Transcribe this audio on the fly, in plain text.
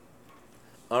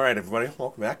All right, everybody,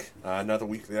 welcome back. Another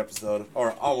weekly episode,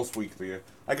 or almost weekly.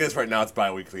 I guess right now it's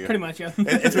bi-weekly. Pretty much, yeah.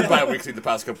 It's been bi-weekly the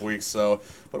past couple weeks, but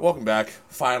welcome back.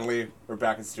 Finally, we're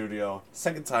back in studio.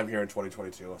 Second time here in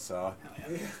 2022, so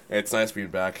it's nice being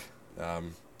back.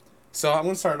 So I'm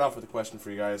going to start off with a question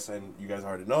for you guys, and you guys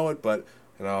already know it, but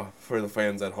for the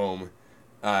fans at home,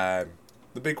 the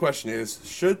big question is,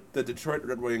 should the Detroit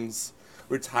Red Wings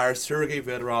retire Sergei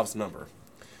Fedorov's number?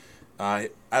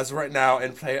 As of right now,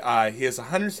 in play, he has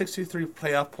 163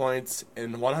 playoff points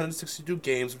in 162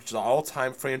 games, which is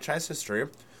all-time franchise history.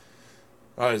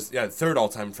 Third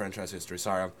all-time franchise history.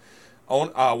 Sorry,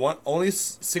 only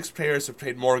 6 players have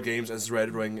played more games as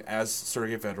Red Wing as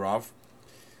Sergei Fedorov.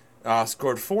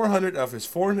 Scored 400 of his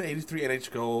 483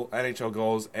 NHL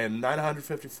goals and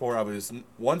 954 of his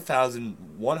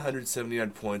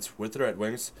 1,179 points with the Red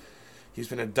Wings. He's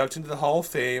been inducted into the Hall of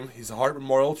Fame. He's a Hart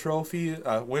Memorial Trophy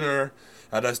winner,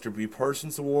 a Lester B.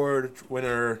 Parsons Award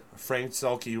winner, a Frank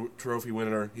Selke Trophy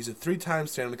winner. He's a 3-time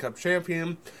Stanley Cup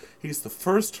champion. He's the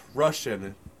first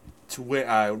Russian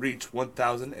to reach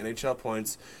 1,000 NHL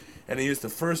points, and he is the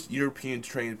first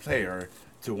European-trained player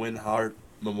to win Hart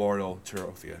Memorial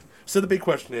Trophy. So the big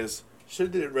question is,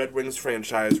 should the Red Wings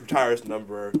franchise retire his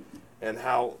number, and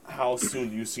how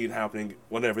soon do you see it happening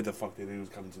whenever the fuck they do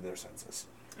come to their senses?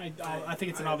 I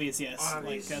think it's an obvious yes.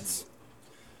 That's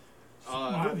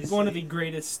obviously one of the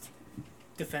greatest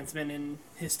defensemen in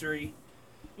history.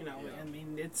 I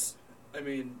mean, it's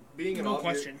being an no obvious,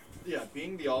 question. Yeah,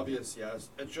 being the obvious yes.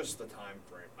 It's just the time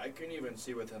frame. I can even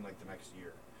see within the next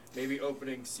year, maybe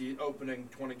opening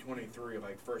 2023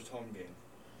 first home game.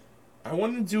 I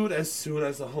want to do it as soon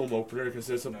as the home opener because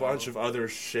there's a bunch of other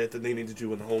shit that they need to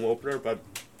do in the home opener, but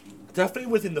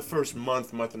definitely within the first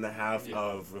month and a half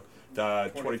of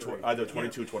the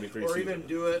 22-23 or season. even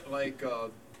do it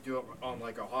do it on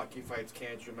a hockey fights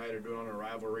cancer night, or do it on a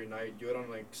rivalry night. Do it on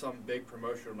some big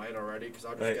promotional night already, because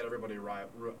I'll just get everybody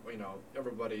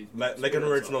everybody like an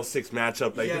original 6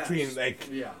 matchup, between a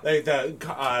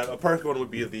perfect one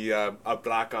would be the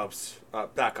Black Ops,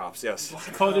 yes.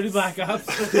 Call of Duty Black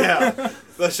Ops. Yeah,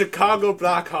 the Chicago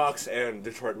Blackhawks and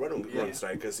Detroit Red Wings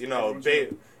night, because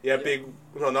big,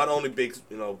 not only big,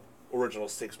 original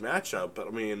 6 matchup, but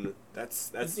I mean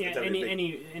that's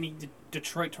any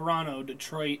Detroit Toronto,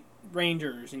 Detroit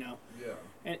Rangers,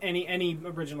 any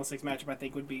original 6 matchup I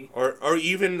think would be, or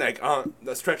even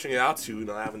stretching it out to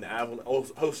having the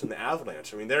hosting the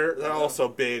Avalanche. I mean they're also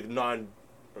big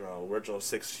original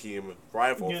 6 team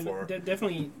rival for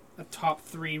definitely a top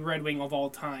 3 Red Wing of all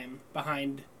time.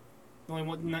 Behind the only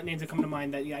one names that come to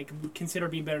mind that I could consider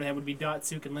being better than that would be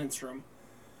Datsuk and Lindstrom.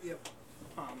 Yep.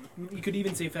 You could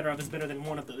even say Fedorov is better than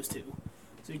one of those two.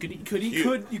 So you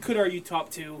could argue top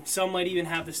 2. Some might even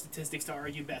have the statistics to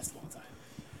argue best of all time.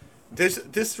 This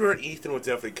is where Ethan would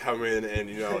definitely come in and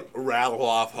rattle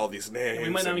off all these names. And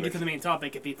we might not even get to the main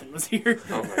topic if Ethan was here.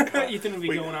 Oh my god, Ethan would be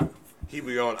going on. He'd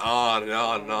be going on and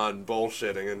on and on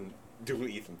bullshitting and doing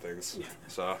Ethan things. Yeah.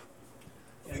 So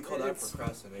we call that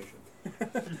procrastination.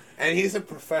 And he's a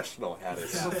professional at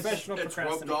it. Professional It's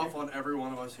procrastinator. rubbed off on every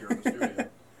one of us here in the studio.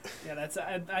 Yeah, that's.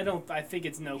 I think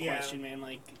it's no question, man.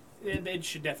 It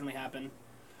should definitely happen.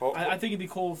 Well, I think it'd be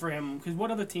cool for him, because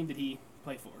what other team did he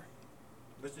play for?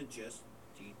 Was it just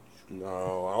Detroit?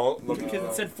 No, I'll look. Because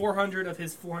it said 400 of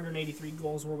his 483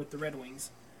 goals were with the Red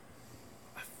Wings.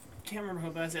 I can't remember who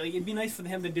it was. It'd be nice for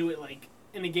him to do it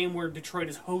in a game where Detroit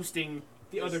is hosting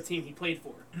the other team he played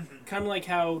for. Kind of like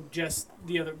how was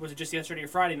it just yesterday or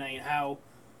Friday night, how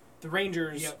the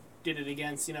Rangers did it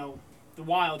against, the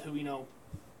Wild, who,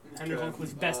 Henrik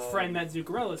Lundqvist's best friend, Matt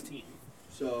Zuccarella's team.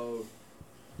 So,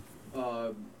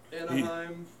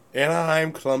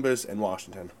 Anaheim, Columbus, and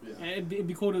Washington. Yeah. It'd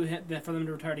be cool for them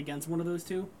to retire it against one of those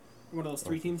two, one of those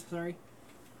 3 teams. Sorry.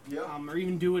 Yeah. Or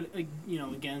even do it,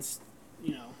 against,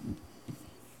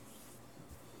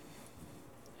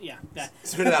 Yeah, that.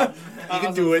 Spit it out. You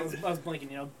can do it. I was blanking.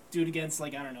 Do it against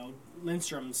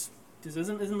Lindstrom's.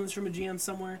 Isn't Lindstrom a GM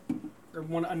somewhere, or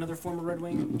another former Red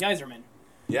Wing? Yzerman.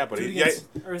 Yeah, but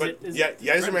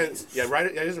Yzerman's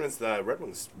the Red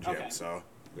Wings GM. Okay. So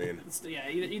I mean,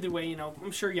 either way,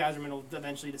 I'm sure Yzerman will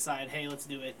eventually decide, hey, let's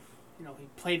do it. He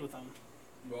played with them.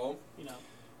 Well,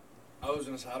 I was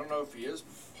gonna say, I don't know if he is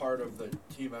part of the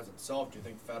team as itself. Do you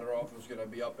think Fedorov was gonna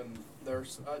be up in there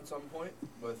at some point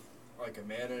with a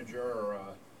manager or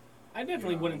a? I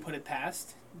definitely wouldn't put it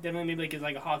past. Definitely maybe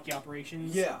a hockey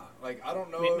operations. Yeah, I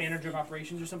don't know. Manager of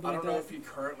operations or something like that. I don't know if he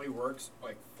currently works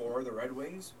for the Red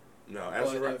Wings. No,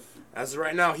 as of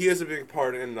right now, he is a big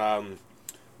part in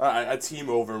a team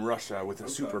over in Russia with the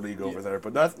Super League over there,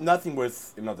 but nothing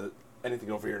with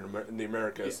anything over here in the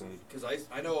Americas. And Because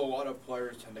I know a lot of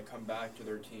players tend to come back to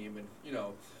their team and,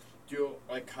 do,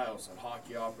 like Kyle said,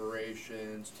 hockey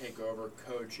operations, take over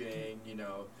coaching,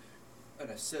 an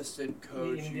assistant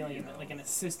coach. You can be like an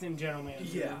assistant general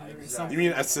manager. Yeah, or exactly. something. you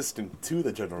mean assistant to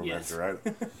the general Yes. manager,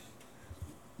 right?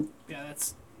 Yeah,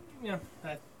 that's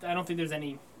I don't think there's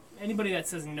anybody that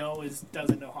says no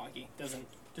doesn't know hockey, doesn't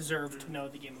deserve to know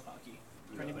the game of hockey.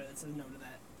 For anybody that says no to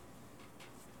that.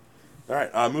 All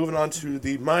right, moving on to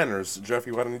the minors.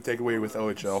 Jeffy, why don't you take away with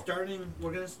OHL?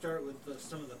 We're going to start with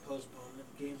some of the postponement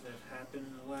games that have happened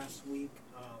in the last week.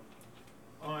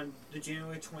 On the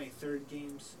January 23rd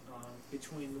games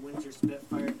between the Windsor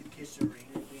Spitfire and the Kitchener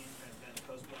Ranger game have been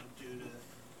postponed due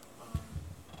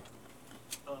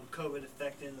to COVID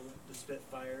affecting the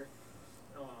Spitfire.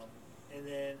 And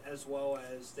then as well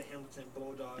as the Hamilton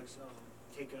Bulldogs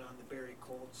taking on the Barrie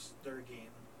Colts, their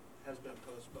game has been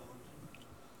postponed.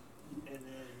 And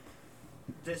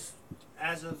then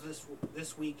as of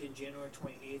this week in January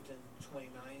 28th and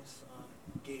 29th,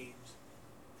 games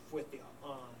with the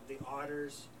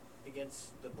Otters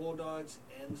against the Bulldogs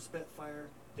and the Spitfire,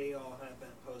 they all have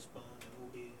been postponed and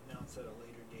will be announced at a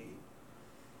later date.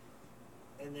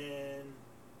 And then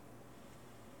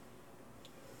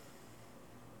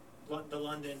the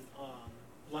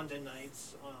London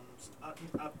Knights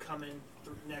upcoming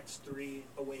next 3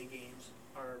 away games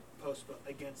are postponed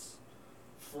against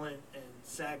Flint and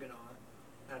Saginaw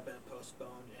have been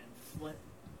postponed, and Flint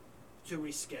to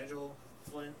reschedule.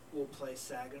 Flint will play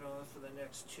Saginaw for the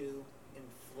next 2 in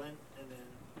Flint, and then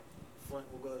Flint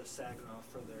will go to Saginaw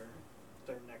for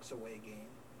their next away game.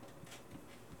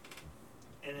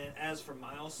 And then as for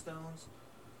milestones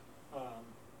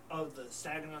of the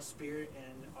Saginaw Spirit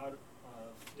and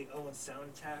the Owen Sound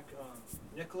Attack,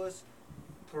 Nicholas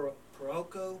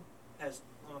Parocco has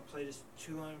played his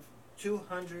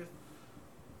 200th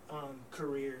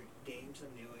career games in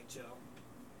the OHL.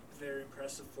 Very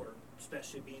impressive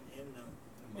especially being in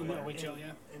the OHL,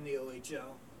 yeah. In the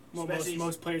OHL. Well,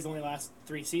 most players only last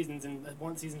 3 seasons, and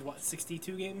one season's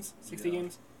 62 games, 60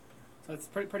 games. So it's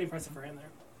pretty impressive for him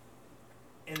there.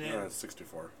 And then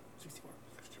 64.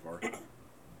 64.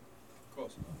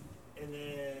 Close enough. And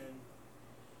then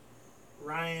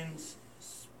Ryan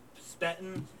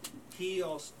Spettin, he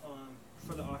also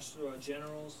for the Oshawa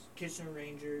Generals, Kitchener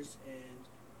Rangers, and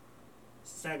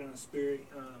Saginaw Spirit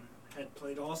had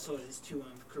played also his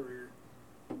 200th career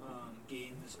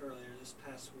game earlier this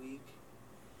past week.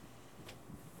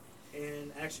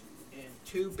 And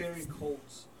 2 Barrie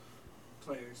Colts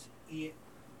players, Ian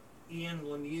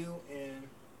Lemieux and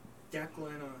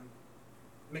Declan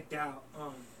McDowell,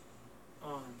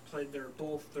 played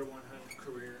both their 100th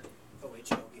career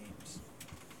OHL games.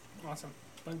 Awesome.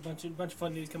 Bunch of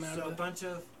fun news coming out So of a it. bunch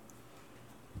of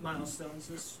milestones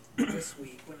this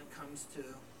week when it comes to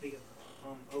the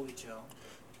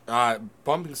OHL.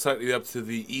 Bumping slightly up to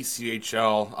the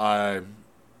ECHL,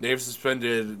 they've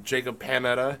suspended Jacob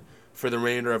Panetta for the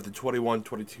remainder of the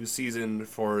 21-22 season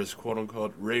for his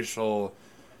quote-unquote racial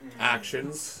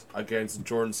actions against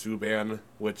Jordan Subban,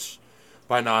 which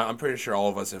by now I'm pretty sure all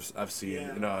of us have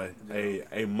seen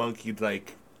a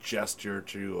monkey-like gesture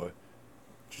to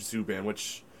Subban,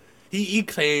 which he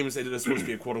claims it is supposed to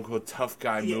be a quote-unquote tough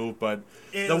guy move, but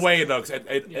the way it looks,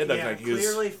 it looked like he was...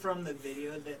 clearly from the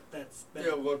video that's been...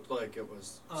 It looked like it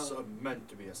was meant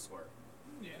to be a slur.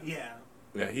 Yeah.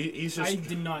 Yeah, he's just... I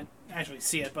did not actually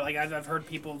see it, but I've heard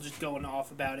people just going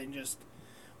off about it, and just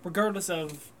regardless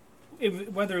of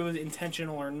whether it was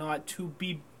intentional or not, to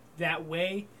be that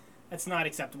way, that's not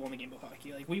acceptable in the game of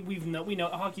hockey. Like we know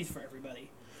hockey's for everybody.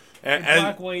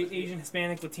 Black, white, Asian,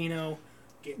 Hispanic, Latino,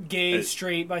 gay,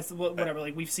 straight, whatever.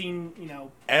 Like we've seen,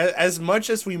 As much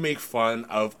as we make fun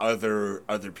of other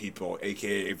people,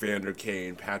 aka Evander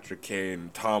Kane, Patrick Kane,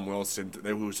 Tom Wilson,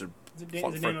 who's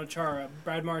Zdeno Chara,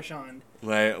 Brad Marchand.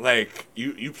 Like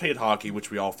you played hockey, which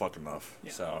we all fucking love.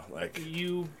 Yeah. So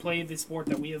you played the sport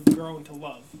that we have grown to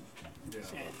love,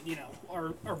 and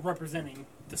are representing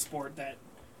the sport that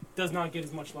does not get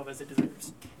as much love as it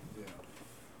deserves. Yeah.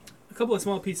 A couple of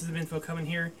small pieces of info coming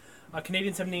here.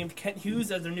 Canadians have named Kent Hughes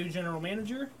as their new general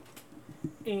manager.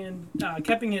 And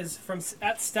Kepping is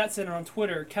at StatCenter on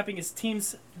Twitter. Kepping his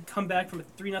team's come back from a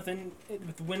 3-0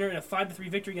 with the winner in a 5-3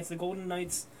 victory against the Golden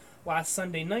Knights last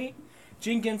Sunday night.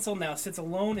 Gene Gensel now sits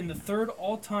alone in the 3rd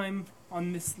all-time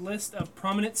on this list of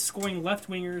prominent scoring left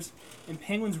wingers in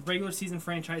Penguins regular season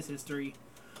franchise history,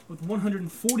 with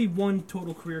 141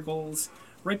 total career goals,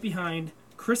 right behind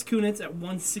Chris Kunitz at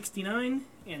 169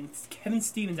 and Kevin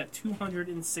Stevens at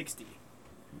 260.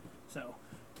 So,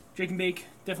 Jake and Bake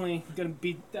definitely going to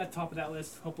be at the top of that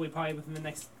list, hopefully probably within the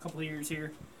next couple of years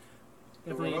here.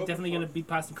 Definitely going to be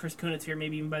passing Chris Kunitz here,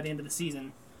 maybe even by the end of the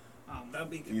season. That'd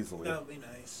be Easily. That would be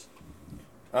nice.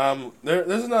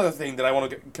 There's another thing that I want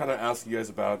to kind of ask you guys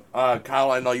about.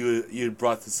 Kyle, I know you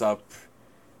brought this up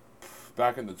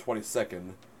back in the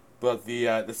 22nd, but the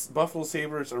Buffalo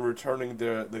Sabres are returning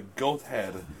the goat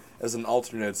head as an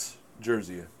alternate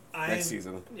jersey next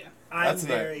season. Yeah. I'm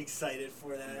very excited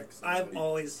for that. I've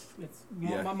always... It's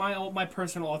my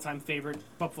personal all-time favorite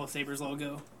Buffalo Sabres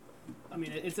logo. I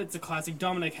mean, it's a classic.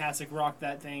 Dominic Hasek rocked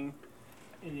that thing.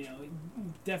 And, you know,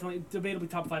 definitely, debatably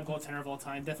top 5 goaltender of all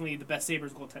time. Definitely the best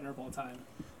Sabres goaltender of all time.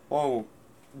 Well,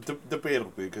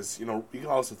 debatably, because, you know, you can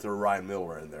also throw Ryan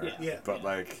Miller in there. Yeah. But,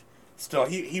 like, still,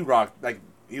 he rocked, like,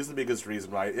 he's the biggest reason,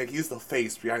 right? Like, he's the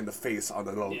face behind the face on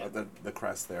the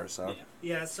crest there, so.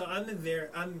 Yeah, so I'm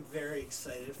very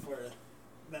excited for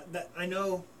that. I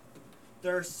know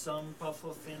there are some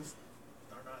Buffalo fans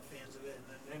that are not fans of it,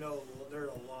 and I know there are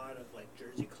a lot of, like,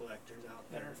 jersey collectors out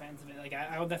there. That are fans of it. Like,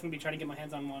 I will definitely be trying to get my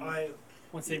hands on one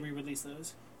once they re-release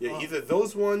those. Yeah, either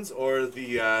those ones or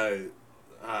the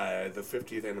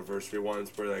 50th anniversary ones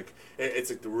where, like, it's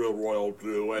like the real royal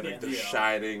blue and like the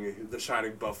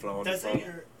shining buffalo on the front.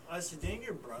 Didn't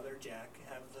your brother Jack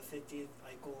have the 50th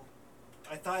Eichel?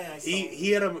 I thought I saw.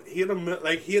 He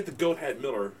had the goat head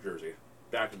Miller jersey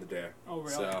back in the day. Oh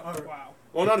really? So, wow.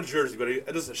 Well, not a jersey, but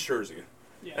it is a jersey.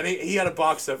 Yeah. And he had a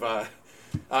box of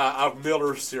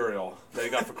Miller cereal that he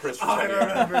got for Christmas. I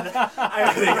remember that.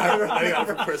 I got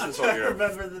it for Christmas all I year.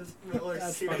 remember the Miller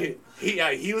cereal.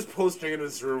 He was posting in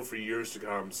his room for years to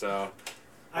come. So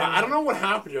I don't know what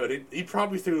happened to it. He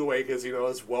probably threw it away because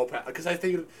it's well past. Because I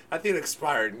think it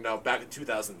expired back in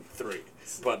 2003.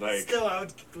 But like still, I would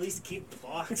at least keep the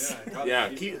box.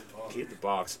 Keep the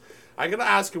box. I gotta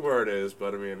ask him where it is,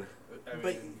 but I mean.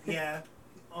 But yeah,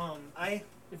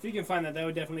 if you can find that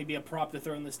would definitely be a prop to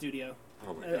throw in the studio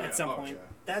at some point.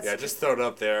 Yeah. Just throw it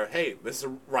up there. Hey, this is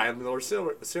a Ryan Miller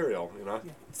cereal, you know?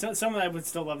 Yeah. So, something I would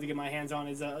still love to get my hands on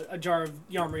is a jar of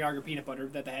Yarmar Yager peanut butter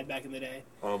that they had back in the day.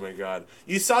 Oh my god.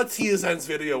 You saw TSN's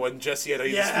video when Jesse had to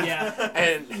Yeah.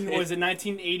 And was it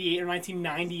 1988 or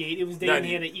 1998? It was the day when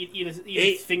he had to eat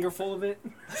a fingerful of it.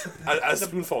 a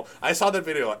spoonful. I saw that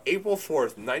video April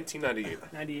 4th,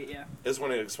 1998. 98, yeah. Is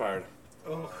when it expired.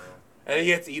 Oh. And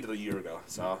he had to eat it a year ago,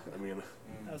 so, I mean,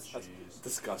 that's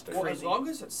disgusting. Well, as long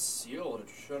as it's sealed, it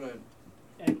shouldn't...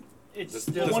 And it's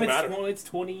still when doesn't matter. It's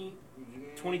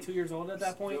 22 years old at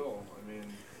that point. Still, I mean...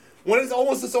 When it's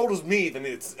almost as old as me, then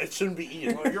it shouldn't be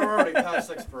eaten. Well, you're already past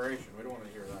expiration. We don't want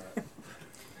to hear that.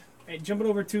 Hey, jumping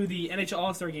over to the NHL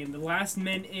All-Star Game, the last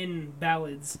men in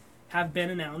ballads have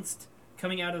been announced.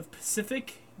 Coming out of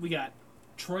Pacific, we got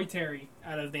Troy Terry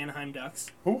out of the Anaheim Ducks.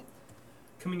 Who?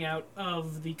 Coming out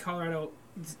of the Colorado...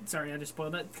 Sorry, I just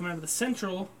spoiled that. Coming out of the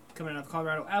Central, coming out of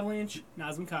Colorado Avalanche,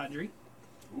 Nazem Kadri.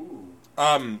 Ooh.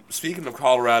 Speaking of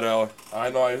Colorado,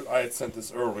 I know I had sent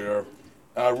this earlier.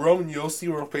 Roman Josi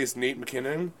will replace Nate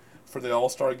McKinnon for the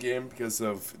All-Star Game because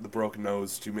of the broken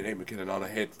nose to Nate McKinnon on a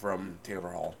hit from Taylor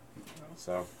Hall.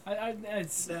 So I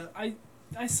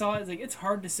saw it. It's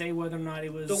hard to say whether or not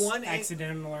it was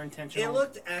accidental or intentional. It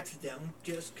looked accidental,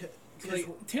 just because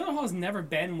Taylor Hall's never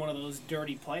been one of those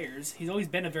dirty players. He's always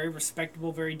been a very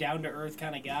respectable, very down-to-earth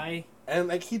kind of guy.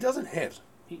 And he doesn't hit.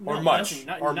 Not much.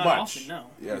 Not much. often, no.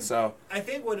 Yeah, so... I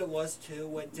think what it was, too,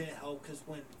 what didn't help, because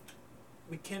when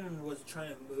McKinnon was trying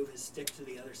to move his stick to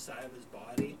the other side of his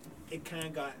body, it kind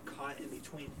of got caught in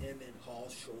between him and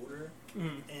Hall's shoulder,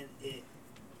 and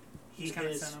he hit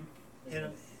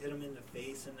him in the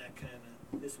face, and that kind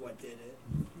of is what did it.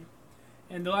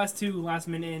 And the last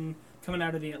men in, coming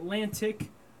out of the Atlantic,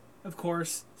 of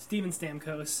course, Steven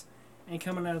Stamkos, and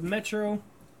coming out of Metro,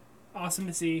 awesome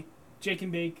to see, Jake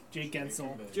and Bake, Jake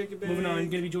Gensel. Moving on, going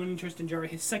to be joining Tristan Jarry.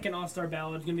 His second All-Star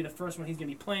ballot is going to be the first one he's going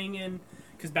to be playing in,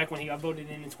 because back when he got voted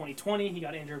in 2020, he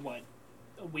got injured,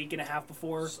 a week and a half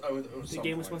before the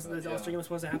game was supposed the All-Star game was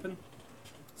supposed to happen.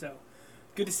 So,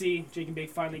 good to see Jake and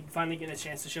Bake finally getting a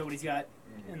chance to show what he's got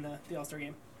in the All-Star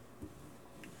game.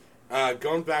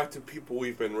 Going back to people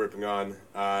we've been ripping on,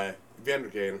 Vander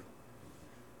Kane.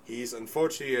 He's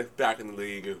unfortunately back in the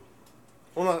league.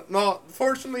 Well, not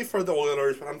fortunately for the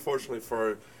Oilers, but unfortunately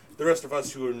for the rest of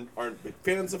us who aren't big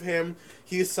fans of him.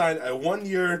 He signed a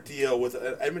 1-year deal with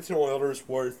Edmonton Oilers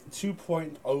worth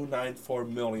 $2.094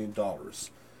 million.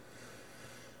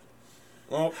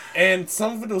 Well, and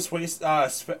some of it was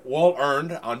well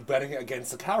earned on betting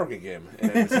against the Calgary game.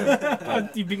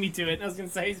 You beat me to it. I was going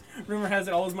to say, rumor has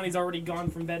it all his money's already gone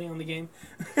from betting on the game.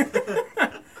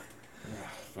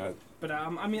 But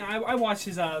I watched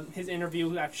his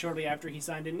interview shortly after he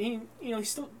signed it, and he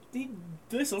listen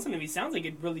to him. He sounds like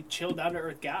a really chilled, down to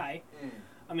earth guy.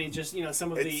 I mean, just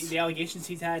some of It's- the allegations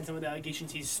he's had, some of the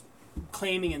allegations he's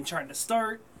claiming and trying to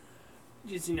start.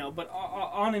 Just but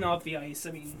on and off the ice,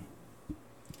 I mean,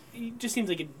 he just seems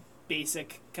like a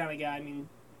basic kind of guy. I mean,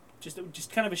 just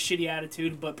kind of a shitty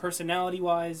attitude, but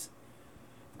personality-wise,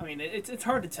 I mean, it's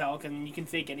hard to tell because you can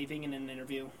fake anything in an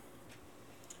interview.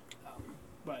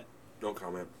 But No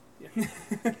comment. yeah.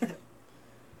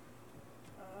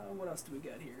 What else do we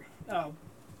got here? Oh,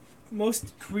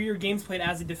 most career games played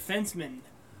as a defenseman.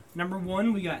 Number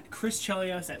 1, we got Chris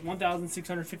Chelios at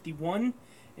 1,651.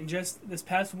 And just this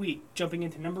past week, jumping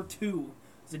into number 2,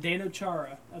 Zdeno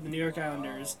Chara of the New York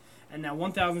Islanders. And now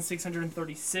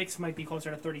 1,636, might be closer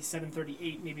to 37,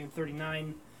 38, maybe even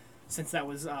 39, since that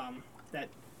was that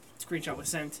screenshot was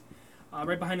sent.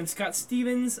 Right behind him, Scott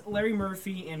Stevens, Larry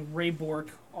Murphy, and Ray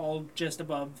Bork, all just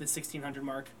above the 1,600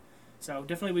 mark. So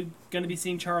definitely we're going to be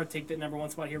seeing Chara take that number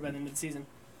 1 spot here by the end of the season.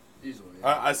 Easily.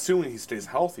 Yeah. Assuming he stays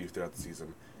healthy throughout the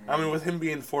season. I mean, with him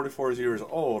being 44 years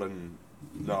old and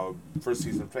first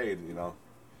season played,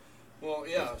 Well,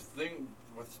 yeah. Thing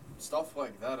with stuff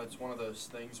like that, it's one of those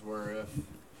things where if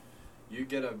you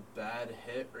get a bad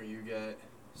hit or you get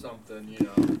something,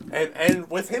 And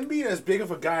with him being as big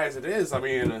of a guy as it is, I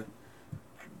mean,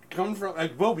 coming from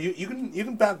Bob, you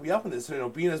can back me up in this.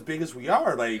 Being as big as we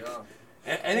are, like. Yeah.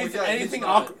 Anything not-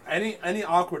 awkward, any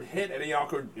awkward hit, any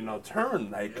awkward turn,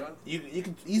 like Yeah. you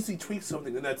can easily tweak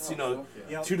something, and that's Oh, fuck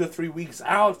yeah. Yep. 2 to 3 weeks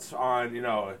out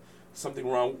on something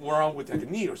wrong with like a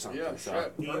knee or something. Yeah, so.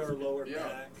 shit. Knee or lower Yeah,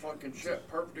 back. fucking shit.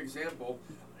 Perfect example.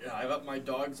 Yeah, I let my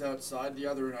dogs outside the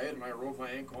other night and I rolled my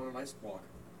ankle on an ice block.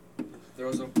 There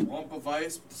was a lump of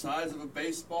ice the size of a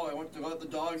baseball. I went to let the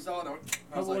dogs out. I How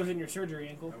was was like, in your surgery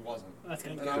ankle? it wasn't. That's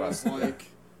going to And I was like,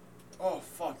 oh,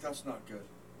 fuck, that's not good.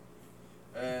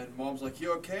 And Mom's like,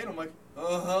 you okay? And I'm like,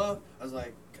 uh-huh. I was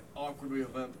like, awkwardly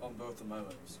limp on both of my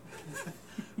legs.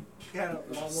 Yeah, It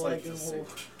was a wobble sight like to an see.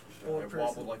 old I person.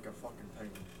 wobbled like a fucking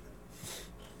penguin.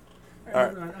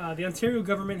 The Ontario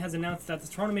government has announced that the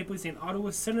Toronto Maple Leafs and Ottawa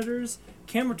Senators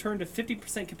can return to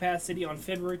 50% capacity on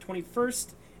February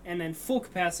 21st and then full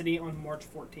capacity on March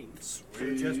 14th.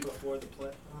 So just before the play.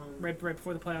 Right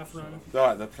before the playoff run.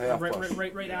 No, the playoff push.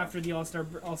 Right Yeah. after the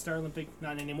All-Star Olympic,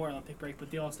 not anymore Olympic break, but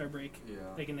the All-Star break. Yeah.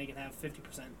 They can have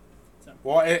 50%.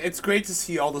 Well, it's great to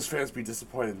see all those fans be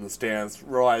disappointed in the stands,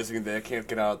 realizing they can't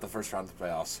get out at the first round of the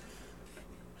playoffs.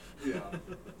 Yeah.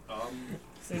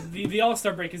 So the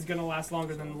All-Star break is going to last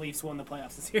longer than the Leafs won the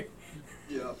playoffs this year.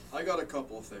 Yeah, I got a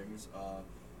couple of things.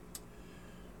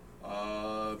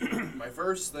 My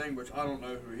first thing, which I don't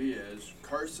know who he is,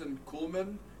 Carson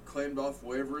Kuhlman claimed off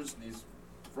waivers, and he's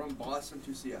from Boston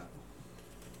to Seattle.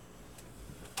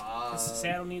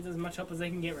 Seattle needs as much help as they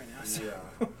can get right now. So.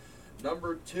 Yeah.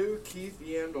 Number 2, Keith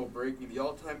Yandel breaking the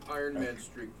all-time Ironman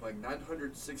streak, playing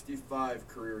 965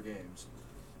 career games.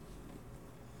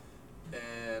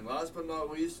 And last but not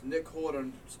least, Nick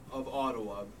Holden of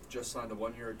Ottawa just signed a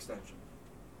 1-year extension.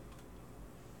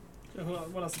 So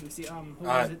what else did we see? Who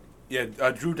was it? Yeah,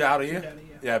 Drew Doughty. Drew Doughty,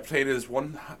 yeah. Yeah, played his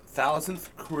 1,000th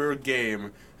career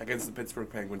game against the Pittsburgh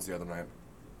Penguins the other night.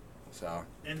 So.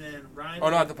 And then Ryan. Oh,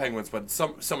 not the Penguins, but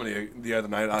some of the other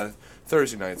night,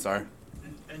 Thursday night. Sorry.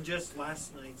 And just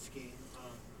last night's game,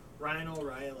 Ryan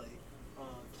O'Reilly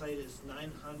played his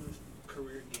 900th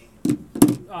career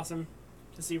game. Awesome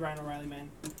to see Ryan O'Reilly, man.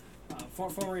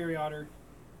 Former Erie Otter.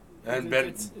 And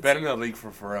It's- been in the league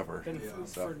for forever. Been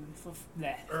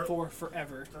Yeah. for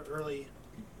forever. Early.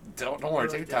 Don't worry,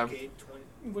 take your time. Decade,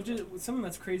 Which is something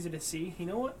that's crazy to see. You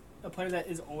know what? A player that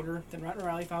is older than Ryan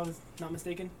O'Reilly, if I was not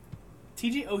mistaken.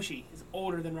 TJ Oshie is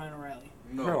older than Ryan O'Reilly.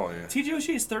 No. Really? TJ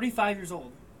Oshie is 35 years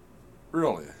old.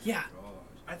 Really? Yeah.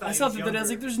 God. I saw that, I was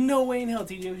like, there's no way in hell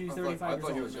TJ Oshie is 35 I years thought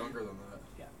old. he was younger than that.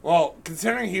 Well,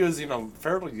 considering he was,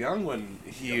 fairly young when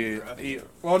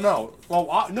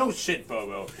no shit,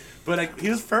 Bobo. But, like, he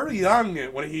was fairly young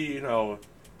when he,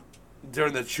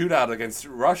 during the shootout against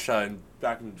Russia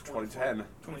back in 2010,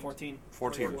 2014.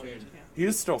 14. 14. Yeah. He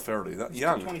was still fairly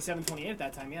young. 27, 28 at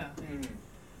that time, yeah. And Mm.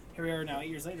 here we are now, 8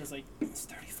 years later. It's like, he's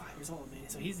 35 years old, man.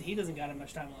 So he doesn't got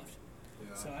much time left.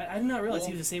 Yeah. So I did not realize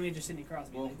he Well- was the same age as Sidney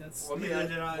Crosby. Well, Like, that's let me Neither ask,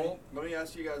 did I. well, let me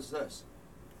ask you guys this: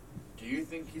 do you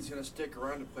think he's going to stick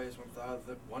around to play his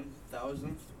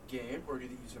 1,000th game, or do you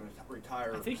think he's going to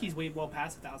retire? I think he's way well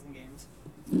past 1,000 games.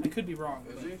 I could be wrong.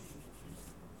 Is but- he?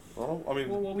 Well, I mean,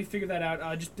 Well, we figured that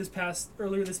out. Just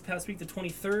earlier this past week, the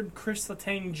 23rd, Chris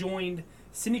Letang joined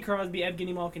Sidney Crosby,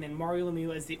 Evgeny Malkin, and Mario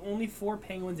Lemieux as the only 4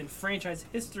 Penguins in franchise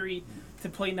history to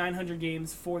play 900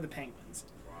 games for the Penguins.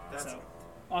 That's So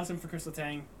awesome for Chris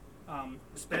Letang.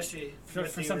 especially For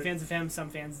with some the- fans of him, some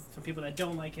people that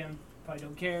don't like him probably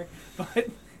don't care. But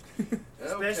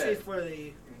especially Okay. for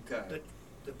the Okay.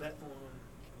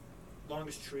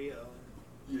 longest trio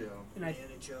Yeah. And in I, the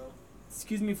NHL.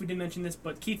 excuse me if we didn't mention this,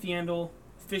 but Keith Yandel,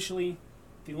 officially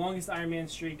the longest Ironman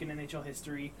streak in NHL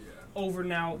history. Yeah. Over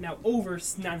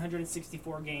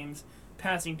 964 games,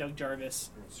 passing Doug Jarvis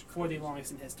It's for the crazy.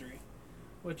 longest in history,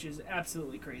 which is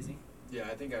absolutely crazy. Yeah,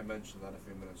 I think I mentioned that a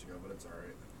few minutes ago, but it's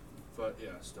alright. But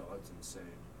yeah, still, it's insane.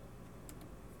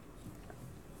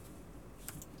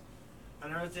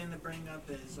 Another thing to bring up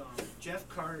is Jeff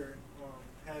Carter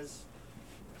has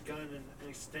gotten an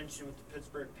extension with the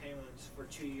Pittsburgh Penguins for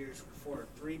 2 years for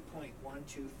 $3.125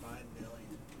 million.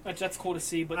 That's cool to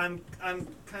see, but I'm glad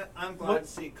What- to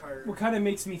see Carter. what kind of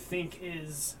makes me think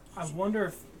is I wonder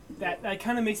if that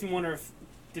kind of makes me wonder if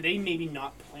did they maybe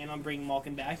not plan on bringing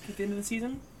Malkin back at the end of the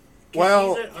season?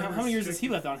 Well, He's an How many years has he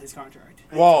unrestricted- left on his contract?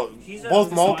 well, He's both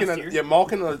this Malkin last and year?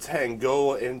 Malkin and Tang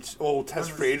go and test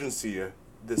free agency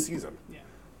this season. Yeah.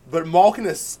 But Malkin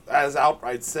has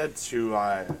outright said to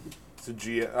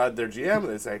their GM,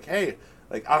 it's like, hey,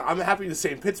 like I'm happy to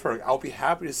stay in Pittsburgh. I'll be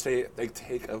happy to stay, like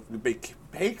take a big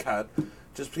pay cut.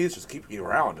 Just please, just keep me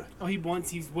around. Oh,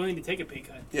 he's willing to take a pay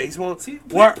cut. Yeah, he's one. See,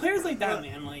 What? players like that,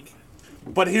 man, like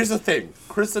But here's the thing: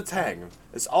 Krista Tang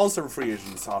is also a free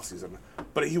agent this offseason,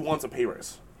 but he wants a pay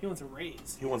raise. he wants a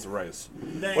raise. He wants a raise,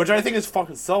 Then- which I think is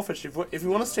fucking selfish. If you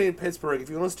want to stay in Pittsburgh, if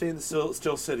you want to stay in the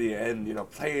Steel City, and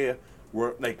play,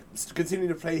 continue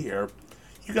to play here,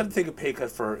 you got to take a pay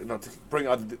cut for to bring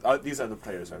these other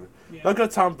players in. Yeah. Look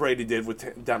what Tom Brady did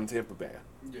with down in Tampa Bay.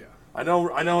 Yeah. I know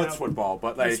it's Yeah. football,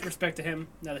 but Like, respect to him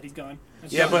now that he's gone.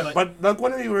 That's yeah, fine, but like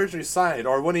when he originally signed,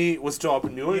 or when he was still up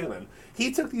in New Yeah. England, he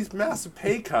took these massive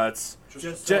pay cuts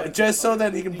Just just so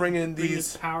that he can bring in bring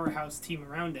these this powerhouse team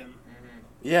around him.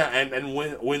 and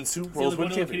win Super See, Bowls, look win what he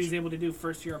was championships. able to do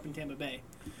first year up in Tampa Bay.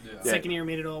 Yeah. Yeah. Second year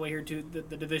made it all the way here to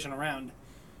the division around.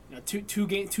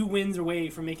 Two wins away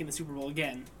from making the Super Bowl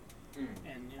again,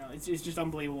 and it's just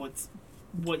unbelievable.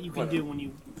 What you can do when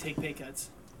you take pay cuts.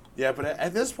 Yeah, but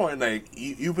at this point, like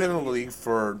you've been in the league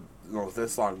for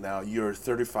this long now. You're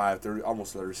 35,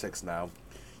 almost 36 now.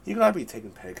 You gotta be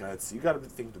taking pay cuts. You gotta be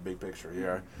thinking the big picture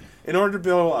here. In order to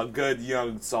build a good,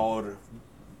 young, solid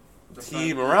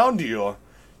team around you,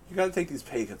 you gotta take these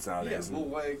pay cuts Yeah, nowadays. well,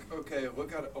 like, okay,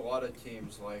 look at a lot of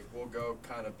teams, like, we'll go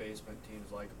kind of basement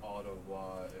teams like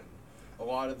Ottawa, and a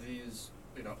lot of these,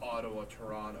 Ottawa,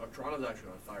 Toronto. Toronto's actually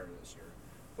on fire this year.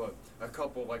 But a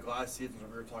couple, like last season when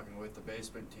we were talking with the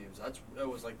basement teams, that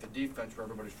was like the defense where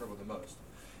everybody struggled the most.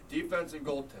 Defense and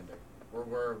goaltending were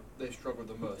where they struggled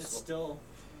the most. It's still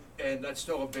And that's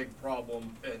still a big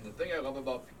problem. And the thing I love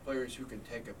about players who can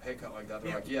take a pay cut like that,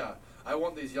 they're like, yeah, I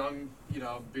want these young,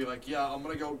 be like, yeah, I'm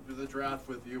going to go to the draft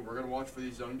with you. We're going to watch for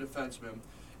these young defensemen.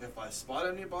 If I spot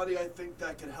anybody I think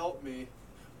that can help me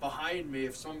behind me,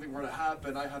 if something were to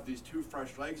happen, I have these two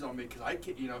fresh legs on me because I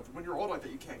can't, when you're old like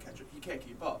that, you can't catch it. You can't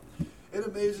keep up. It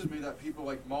amazes me that people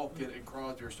like Malkin and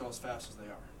Crosby are still as fast as they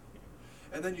are.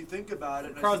 And then you think about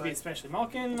it. And Crosby it's especially.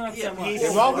 Malkin not Yeah, so much. he's-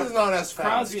 Yeah, Malkin's not as fast.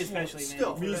 Crosby especially, man.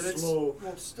 Still, He's and it's, slow.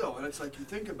 well, still, and it's like you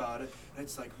think about it, and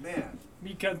it's like, man,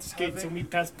 We cut skates and we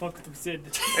pass puck through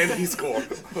Sid. And he scored.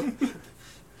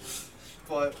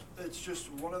 but it's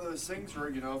just one of those things where,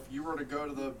 if you were to go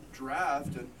to the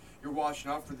draft and you're watching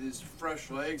out for these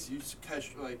fresh legs, you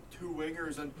catch like two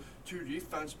wingers and two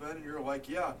defensemen, and you're like,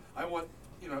 yeah, I want,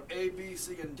 A, B,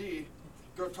 C, and D,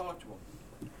 go talk to them.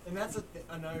 And that's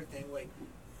another thing, like,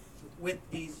 with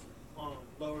these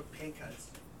lower pay cuts,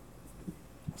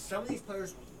 some of these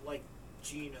players, like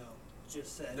Gino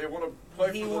just said, They want to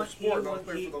play He for the want- sport, he not want-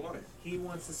 play he- for the money. he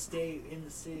wants to stay in the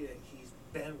city that he's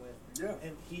been with. Yeah.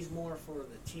 And he's more for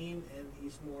the team, and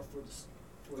he's more for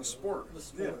The sport. The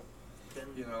sport. Than,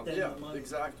 than Yeah, the money.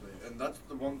 exactly. And that's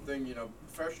the one thing,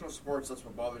 professional sports, that's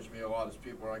what bothers me a lot is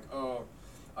people are like, oh,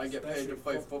 I get paid to Especially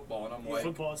play football. And I'm like,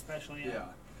 Football especially, yeah.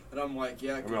 And I'm like,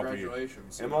 yeah,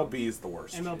 congratulations. MLB is the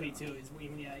worst. MLB too is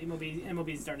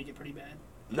MLB is starting to get pretty bad.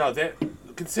 No,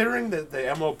 considering that the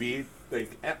MLB,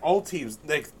 like all teams,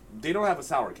 they don't have a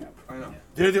salary cap. I know.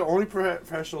 They're the only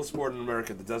professional sport in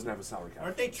America that doesn't have a salary cap.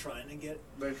 Aren't they trying to get?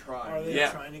 They try. Are they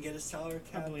Yeah. trying to get a salary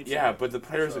I cap? believe. Yeah, but the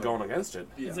players So- are going against it.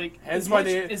 Yeah. It's like Hence as why much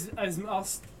they- as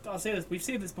I'll say this. We've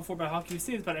said this before about hockey. We've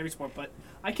said this about every sport, but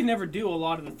I can never do a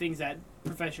lot of the things that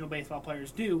professional baseball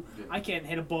players do. Yeah. I can't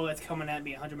hit a ball that's coming at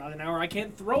me 100 miles an hour. I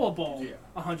can't throw a ball Yeah.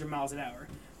 100 miles an hour.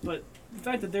 But the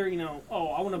fact that they're I don't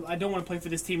want to play for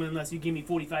this team unless you give me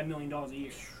 $45 million a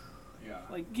year. Yeah.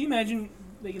 Like, can you imagine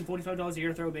making $45 a year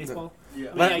to throw a baseball? Yeah. I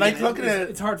mean, Like- I like get it. looking at-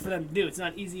 it's hard for them to do. It's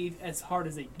not easy as hard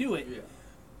as they do it. Yeah.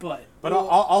 But But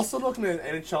also looking at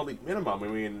NHL league minimum, I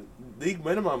mean, league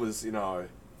minimum is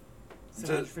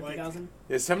 $750,000.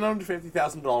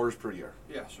 $750,000 per year.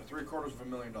 Yeah, so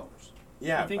 $750,000.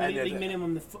 Yeah, I think and league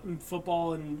minimum in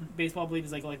football and baseball, I believe,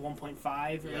 is like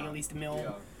 1.5 or like at least $1 million.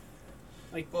 Yeah.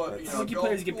 Like, But rookie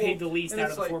players get paid the least and out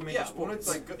it's of the four like, major yeah, sports.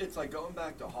 When it's like going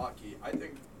back to hockey. I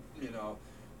think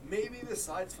maybe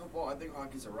besides football, I think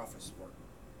hockey's the roughest sport.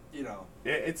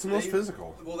 It's the most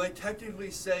physical. Well, they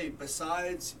technically say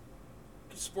besides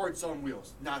sports on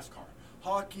wheels, NASCAR,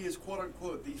 hockey is quote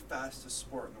unquote the fastest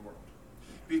sport in the world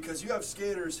because you have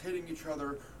skaters hitting each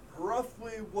other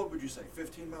roughly, what would you say,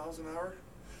 15 miles an hour?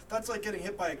 That's like getting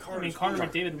hit by a car. I mean, Connor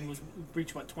McDavid was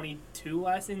reached 22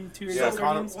 last in 2 years. Yeah, ago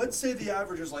Connor- games? Let's say the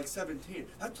average is like 17.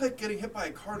 That's like getting hit by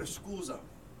a car in a school zone.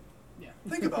 Yeah.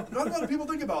 Think about it. Not a lot of people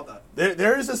think about that.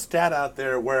 There is a stat out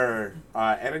there where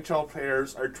NHL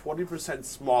players are 20%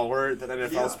 smaller than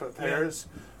NFL players,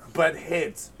 but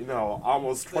hit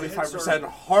almost The hits 25% are-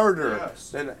 harder yes.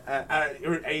 than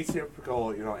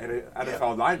atypical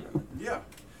NFL lineman. Yeah.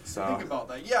 So Think about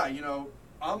that. Yeah,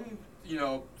 I'm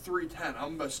 3'10".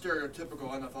 I'm a stereotypical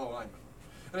NFL lineman.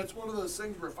 And it's one of those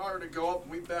things where if I were to go up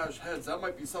and we bash heads, that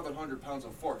might be 700 pounds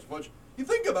of force, which, you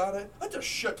think about it, that's a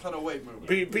shit ton of weight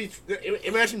movement.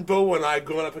 imagine Bo and I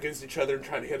going up against each other and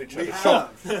trying to hit each We other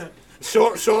have.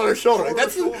 shoulder to shoulder. Shoulder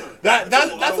That's to shoulder. that's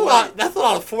That's a a lot lot. of That's a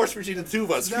lot of force between the two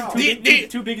of us. No.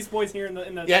 Two biggest boys here in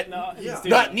the Yeah.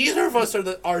 studio. Neither of us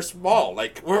are small.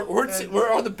 Like we're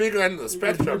on the bigger end of the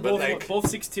spectrum. We're But both, like both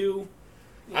 6'2".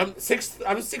 I'm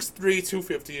 6'3",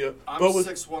 250. I'm Bo was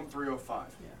 6'1", 305.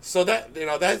 so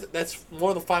that's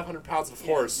more than 500 pounds of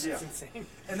force. Yeah. That's insane.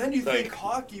 And then you Like- think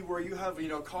hockey where you have,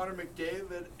 Connor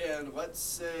McDavid and let's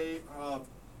say,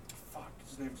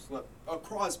 his name slipped,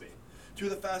 Crosby, two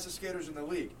of the fastest skaters in the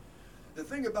league. The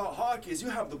thing about hockey is you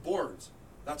have the boards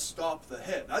that stop the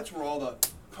hit. That's where all the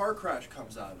car crash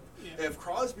comes out of. Yeah. If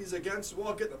Crosby's against the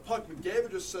wall getting the puck,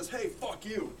 McDavid just says, hey, fuck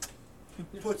you.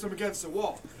 Puts him against the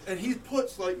wall. And he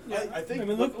puts, I think... I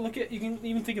mean, look at, you can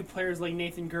even think of players like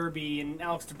Nathan Gerby and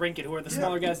Alex DeBrincat, who are the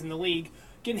smaller guys in the league,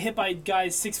 getting hit by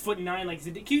guys 6'9" like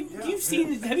Zidane. Have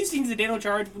you seen Zdeno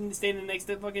Chara when standing next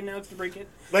to fucking Alex DeBrincat?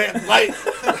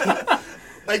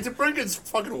 Like DeBrincat's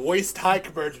fucking waist high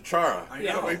compared to Chara. I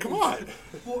know. I mean, come on.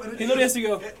 Well, and He literally has to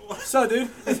go, so dude,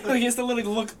 he has to literally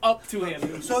look up to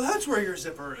him. So that's where your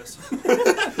zipper is.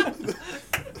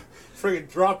 Friggin'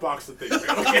 Dropbox the thing.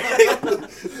 Okay.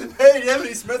 Hey, do you have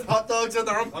any Smith hot dogs in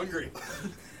there? I'm hungry.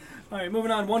 All right,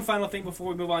 moving on. One final thing before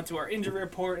we move on to our injury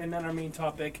report and then our main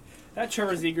topic. That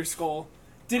Trevor Zegers skull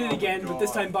did it Oh, again, my but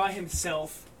this God. time by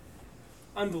himself.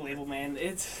 Unbelievable, man.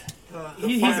 It's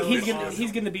Finally,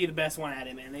 he's gonna be the best one at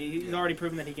it, man. He's already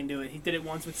proven that he can do it. He did it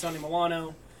once with Sonny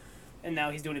Milano, and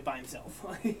now he's doing it by himself.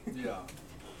 Yeah.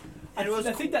 And it was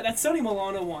I think that Sonny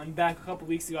Milano one back a couple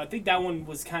weeks ago. I think that one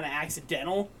was kind of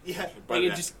accidental. Yeah. Like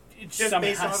it Just somehow,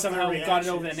 based off somehow their got it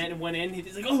over the reactions. net and went in.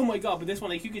 He's like, oh my god! But this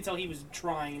one, like you could tell he was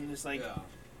trying and just like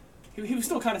he was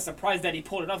still kind of surprised that he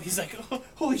pulled it off. He's like, oh,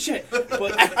 holy shit!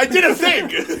 But I did a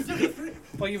thing.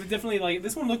 Like he was definitely like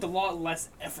this one looked a lot less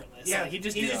effortless. Yeah, Like, he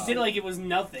just yeah. did it like it was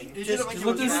nothing. He Just did it like it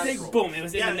looked was at this natural. thing, boom! It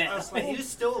was yeah, in the net. he was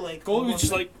still like Goal was almost-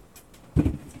 just like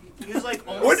he was like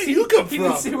almost, Where did you come he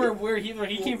didn't see from? where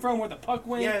he came from, where the puck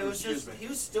went. Yeah, it was Excuse just me. he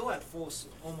was still at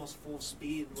almost full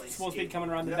speed, like Supposed to be skating. coming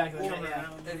around the Yeah, back of the Coming net. Yeah,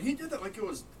 around. And he did that like it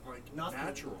was Nothing.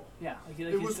 natural. yeah. Like,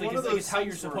 It was one of it's those how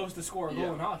you're things where- supposed to score a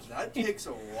goal in hockey. That takes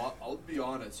a lot. I'll be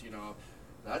honest,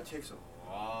 that takes a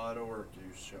lot of work to do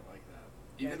shit like that.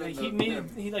 Yeah, Even like in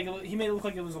he made it look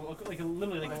like it was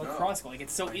literally like I a know. lacrosse goal. Like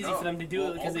it's so I easy know. for them to do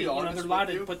Well, it because I'll be they're honest allowed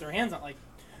with to you. put their hands on like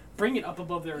bring it up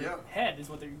above their Yeah. head is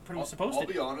what they're pretty much supposed I'll to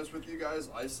be do. honest with you guys.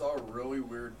 I saw a really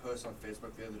weird post on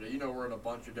Facebook the other day. We're in a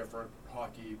bunch of different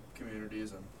hockey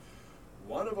communities, and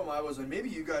one of them I was in. Maybe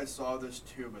you guys saw this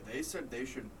too, but they said they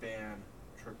should ban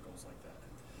trick goals like that.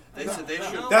 They said they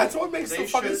should. That's what makes They the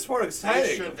fucking should- sport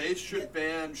exciting. They should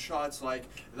ban shots like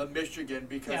the Michigan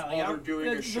because Yeah, all like, they're doing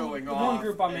is showing the off. one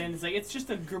group I'm and- in is like it's just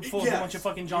a group full of Yes, a bunch of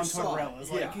fucking John you saw it,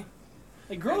 Tortorellas. yeah.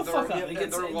 Like grow And the fuck they're- up. yeah, Like, and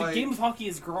it's, they're the like- game of hockey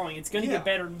is growing. It's gonna Yeah. get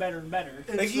better and better and better.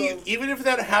 And Like so- even if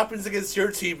that happens against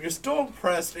your team, you're still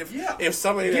impressed if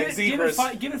somebody Give like it Zebras.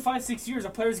 5-6 years, a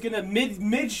player's gonna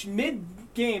mid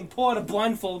game pull out a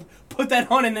blindfold, put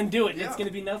that on, and then do it. Yeah. It's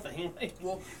gonna be nothing. Like,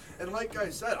 Well, and like I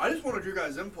said, I just wanted your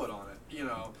guys' input on it,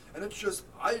 and it's just,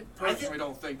 I personally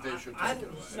don't think they should take it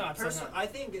away. No, absolutely not. I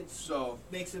think it's So,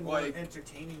 makes it more like-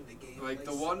 entertaining the game. like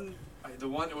the one,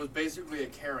 it was basically a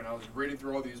Karen. I was reading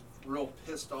through all these real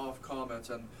pissed off comments,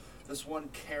 and this one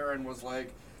Karen was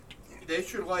like, they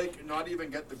should not even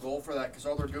get the goal for that because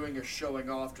all they're doing is showing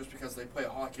off just because they play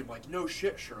hockey. I'm like, no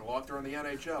shit, Sherlock, they're in the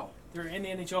NHL. they're in the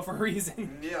NHL for a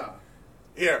reason. Yeah.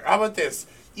 Here, how about this?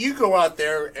 You go out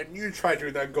there and you try to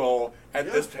do that goal at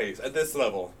Yeah. this pace, at this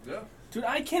level. Yeah. Dude,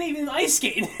 I can't even ice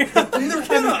skate. Neither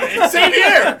can I. Same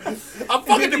here. I'm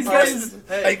fucking These depressed.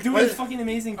 guys Hey, doing fucking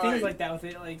amazing things Alright. like that with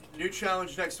it. Like, New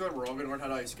challenge next one. We're all gonna learn how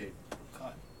to ice skate.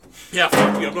 God. Yeah,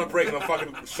 fuck you. I'm gonna break my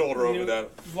fucking shoulder over New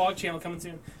that. Vlog channel coming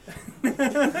soon.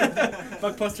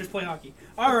 Buckbusters play hockey.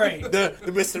 All right.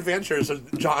 The misadventures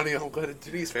of Johnny, Uncle, and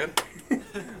Denise, man.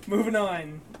 Moving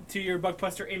on to your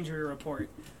Buckbuster injury report.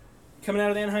 Coming out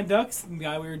of the Anaheim Ducks, the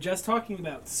guy we were just talking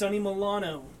about, Sonny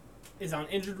Milano, is on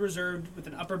injured reserve with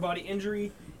an upper body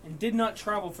injury and did not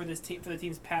travel for this team for the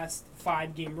team's past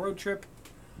 5-game road trip.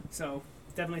 So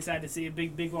definitely sad to see a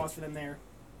big loss for them there.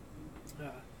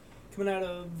 Coming out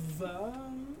of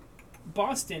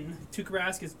Boston, Tuukka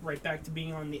Rask is right back to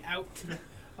being on the out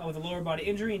with a lower body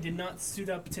injury and did not suit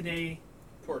up today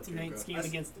Poor tonight's Tuukka. game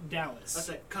against Dallas. That's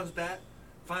it. Comes back,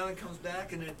 finally comes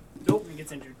back, and then Nope, he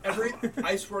gets injured.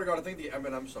 I swear to God, I think the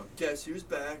Eminem song. Guess who's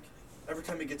back? Every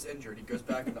time he gets injured, he goes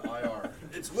back into IR.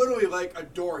 It's literally like a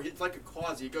door. It's like a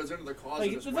closet. He goes into the closet.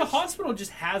 Like, and the just hospital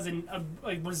just has a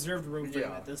reserved room for him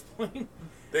Yeah. at this point.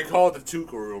 They call it the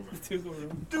Tuca room. The Tuukka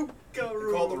room. They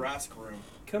call it the Rask room.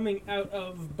 Coming out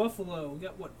of Buffalo, we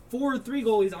got 3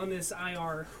 goalies on this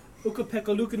IR.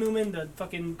 Ukko-Pekka Luukkonen, the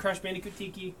fucking Crash Bandicoot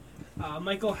Tiki,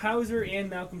 Michael Hauser, and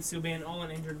Malcolm Subban, all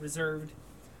on injured reserved.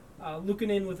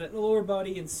 Luukkonen with a lower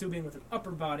body and Subban with an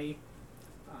upper body.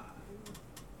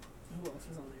 Who else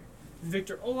was on there?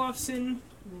 Victor Olofsson,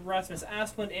 Rasmus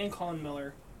Asplund, and Colin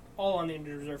Miller, all on the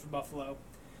injured reserve for Buffalo.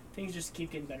 Things just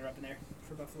keep getting better up in there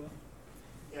for Buffalo.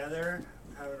 yeah, they're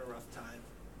having a rough time.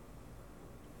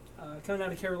 Coming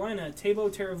out of Carolina,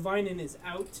 Teuvo Teravainen is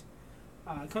out.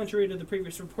 Contrary to the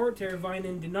previous report,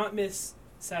 Teravainen did not miss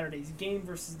Saturday's game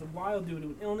versus the Wild due to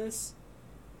an illness.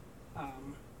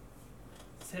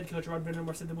 Head coach Rod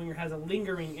Brindamore said the winger has a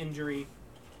lingering injury,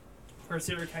 per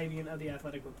Sarah Kyvian of the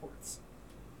Athletic Reports.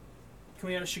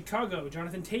 Coming out of Chicago,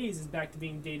 Jonathan Toews is back to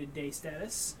being day-to-day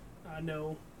status.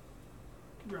 No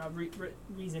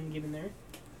reason given there.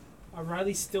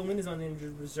 Riley Stillman is on the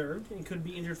injured reserve and could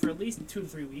be injured for at least 2 to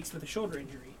 3 weeks with a shoulder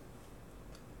injury.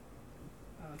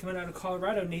 Coming out of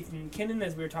Colorado, Nathan McKinnon,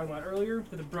 as we were talking about earlier,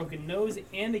 with a broken nose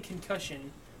and a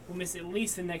concussion, will miss at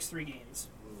least the next 3 games.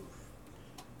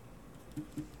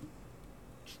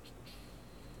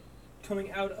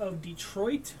 Coming out of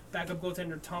Detroit, backup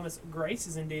goaltender Thomas Greiss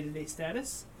is in day-to-day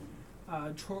status.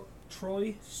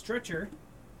 Troy Stretcher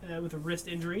with a wrist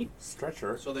injury.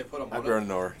 Stretcher. So they put him I on. barely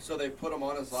know her. So they put him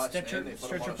on his last name. They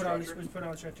put him on a stretcher. Was put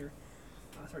on a stretcher.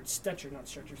 Sorry, Stetcher, not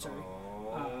Stretcher. Sorry.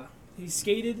 Oh. He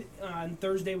skated on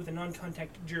Thursday with a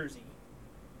non-contact jersey.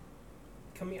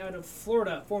 Coming out of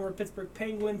Florida, former Pittsburgh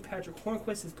Penguin Patrick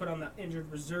Hornquist is put on the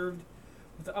injured reserve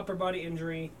with the upper body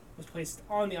injury. Was placed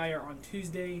on the IR on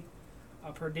Tuesday,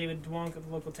 per David Dwonk of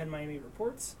the Local 10 Miami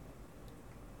reports.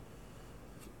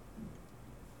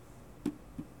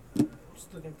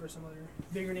 Just looking for some other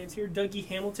bigger names here. Dougie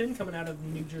Hamilton, coming out of the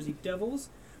New Jersey Devils,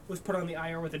 was put on the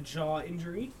IR with a jaw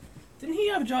injury. Didn't he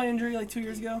have a jaw injury like 2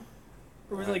 years ago?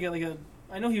 Or was it like a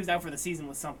I know he was out for the season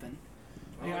with something.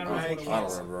 I don't know what it I don't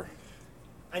was. remember.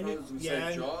 I I knew, was gonna yeah,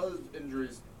 say, jaw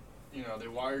injuries, you know, they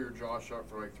wire your jaw shut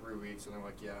for like 3 weeks and they're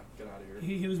like, yeah, get out of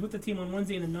here. He was with the team on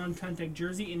Wednesday in a non-contact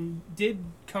jersey and did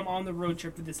come on the road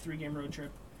trip for this 3-game road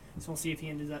trip. So we'll see if he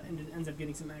ends up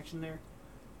getting some action there.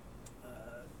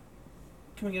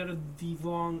 Coming out of the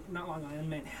not Long Island,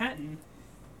 Manhattan,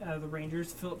 the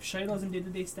Rangers, Philip Scheidel is in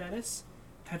day-to-day status.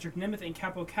 Patrick Nemeth and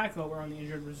Capo Caco are on the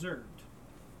injured reserved.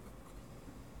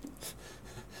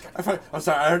 I'm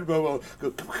sorry, I heard go.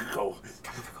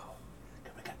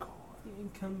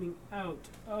 And coming out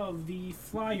of the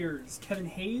Flyers, Kevin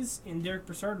Hayes and Derek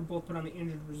Brassard are both put on the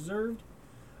injured reserved.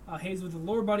 Hayes with a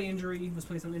lower body injury was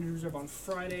placed on the injured reserve on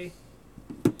Friday.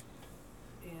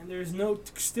 And there's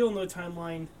still no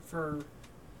timeline for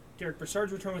Derek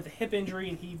Brassard's return with a hip injury,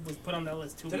 and he was put on that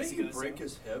list 2 weeks Didn't ago. he break so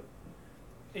his hip?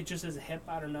 it just as a hip.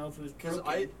 I don't know if it was Because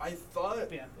broken. I thought.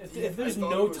 But yeah, if Yeah, there's I thought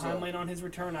no it was timeline on his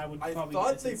return, I would I probably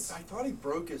thought guess they. it's- I thought he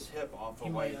broke his hip off He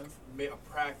of might like have. a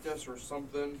practice or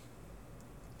something.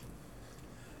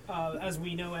 As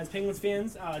we know, as Penguins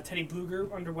fans, Teddy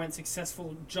Bluger underwent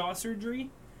successful jaw surgery.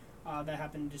 That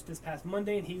happened just this past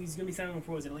Monday, and he's going to be signing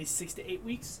for at least 6 to 8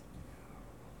 weeks.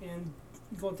 And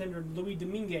goaltender Louis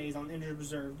Dominguez is on injured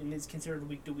reserve and is considered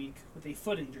week to week with a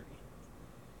foot injury.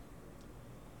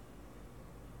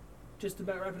 Just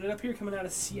about wrapping it up here, coming out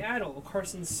of Seattle,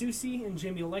 Carson Soucy and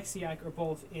Jamie Oleksiak are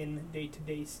both in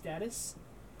day-to-day status.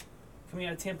 Coming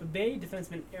out of Tampa Bay,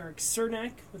 defenseman Eric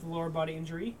Cernak with a lower body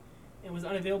injury and was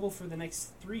unavailable for the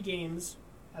next 3 games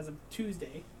as of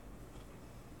Tuesday.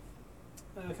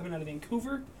 Coming out of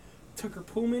Vancouver, Tucker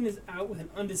Pullman is out with an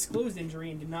undisclosed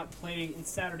injury and did not play in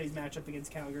Saturday's matchup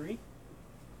against Calgary.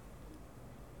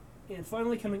 And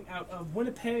finally, coming out of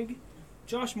Winnipeg,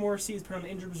 Josh Morrissey is put on the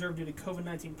injured reserve due to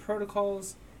COVID-19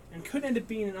 protocols and could end up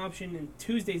being an option in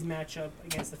Tuesday's matchup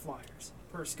against the Flyers,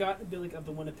 per Scott Billick of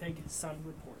the Winnipeg Sun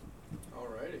Report.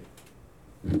 Alrighty.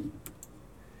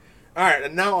 All right,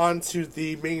 and now on to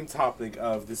the main topic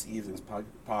of this evening's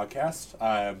podcast.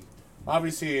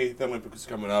 Obviously, the Olympics is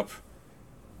coming up.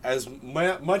 As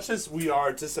much as we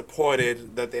are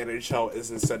disappointed that the NHL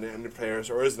isn't sending any players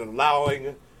or isn't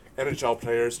allowing NHL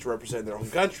players to represent their own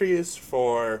countries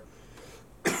for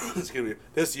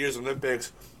this year's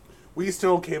Olympics, we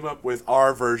still came up with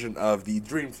our version of the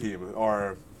Dream Team,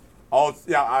 or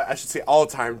I should say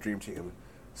all-time Dream Team.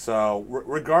 So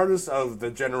regardless of the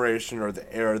generation or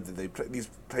the era that these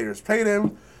players played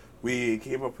in, we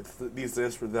came up with these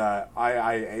lists for the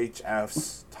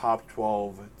IIHF's top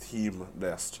 12 team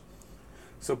list.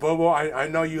 So Bobo, I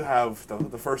know you have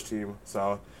the first team,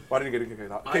 so why didn't you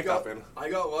get a kick off in? I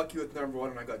got lucky with number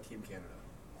 1 and I got Team Canada.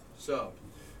 So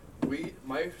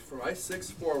for my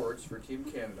 6 forwards for Team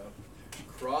Canada,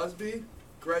 Crosby,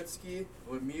 Gretzky,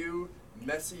 Lemieux,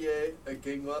 Messier,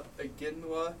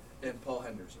 Iginla, and Paul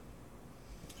Henderson.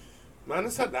 Mine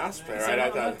is that last player, right?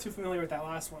 I'm not too familiar with that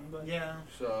last one, but Yeah.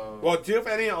 So Well, do you have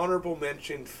any honorable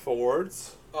mention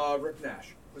forwards? Rick Nash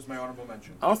was my honorable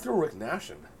mention. I'll throw Rick Nash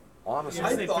in, honestly. yeah,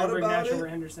 I say thought Rick about Nash it. over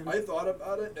Henderson. I thought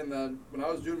about it, and then when I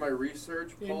was doing my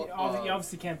research, And Paul, you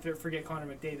obviously can't forget Connor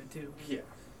McDavid too. yeah.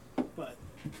 But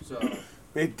So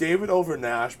Made David over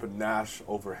Nash, but Nash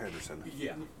over Henderson.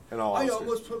 yeah. In all I honesty.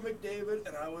 almost put McDavid,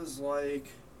 and I was like,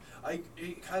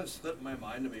 it kind of slipped my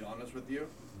mind, to be honest with you.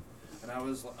 And I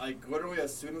was like, literally,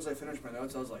 as soon as I finished my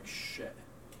notes, I was like, shit.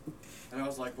 And I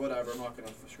was like, whatever, I'm not going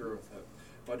to screw with it.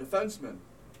 My defensemen,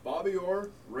 Bobby Orr,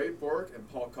 Ray Bork, and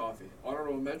Paul Coffey.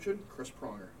 Honorable mention, Chris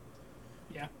Pronger.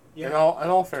 yeah, In all kind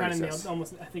of fairness. nailed.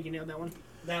 Almost, I think you nailed that one.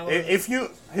 That was,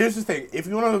 Here's the thing, if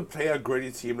you want to play a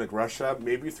gritty team like Russia,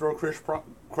 maybe throw Chris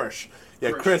Pronger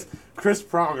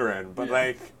in. But Yeah.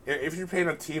 like, if you're playing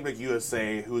a team like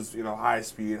USA, who's high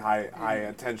speed, high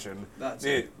attention, That's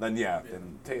then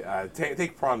it.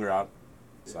 take Pronger out.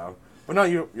 So, but no,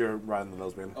 you're riding the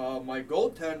nose, man. My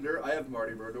goaltender, I have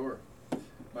Marty Brodeur.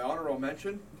 My honorable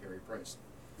mention, Carey Price.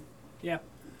 Yeah,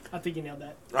 I think you nailed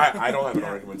that. I don't have any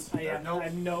Yeah. arguments. I have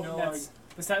no. That's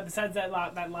besides that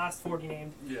last 40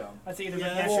 named. Yeah. I'd say either Yeah,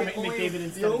 Rick Nash well, or McDavid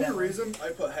instead The of only that one. reason I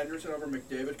put Henderson over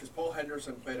McDavid, because Paul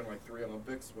Henderson played in like 3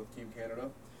 Olympics with Team Canada,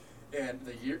 and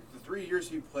the 3 years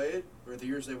he played were the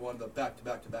years they won the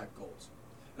back-to-back goals.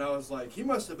 And I was like, he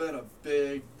must have been a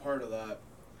big part of that.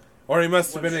 Or he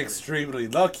must have been One extremely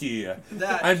lucky.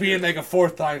 That And being like a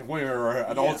fourth line winger or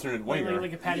an alternate winger.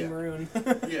 Like a Patty Yeah. Maroon.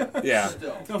 yeah, Yeah.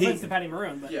 still, No He- offense to Patty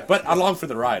Maroon, but yeah, But along for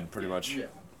the ride, pretty much. yeah.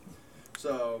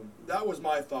 So that was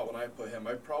my thought when I put him.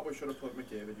 I probably should have put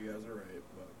McDavid. You guys are right,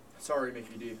 but sorry,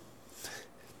 Mickey D.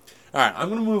 All right, I'm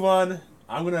going to move on.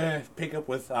 I'm going to pick up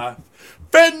with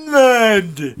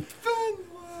Finland.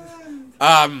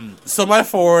 So my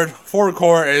forward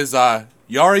core is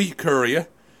Jari Kurri,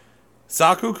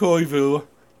 Saku Koivu,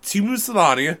 Teemu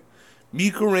Selanne,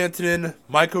 Mikko Rantanen,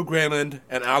 Michael Granlund,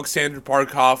 and Alexander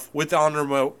Barkov, with the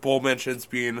honorable mentions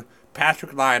being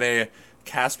Patrick Laine,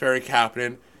 Kasperi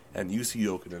Kapanen, and Jussi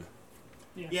Jokinen.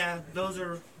 yeah, those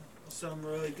are some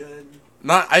really good.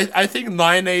 I think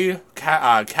Laine,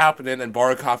 Kapanen, and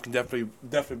Barkov can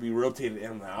definitely be rotated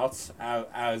in and out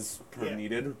as per Yeah.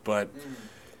 needed, but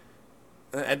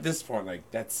at this point,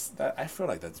 I feel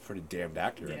like that's pretty damned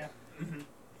accurate.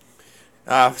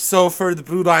 yeah. So for the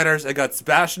Blue Liners, I got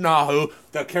Sebastian Aho,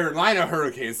 the Carolina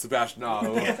Hurricanes, Sebastian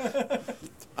Aho,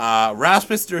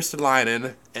 Rasmus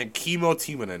Ristolainen, and Kimmo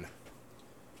Timonen.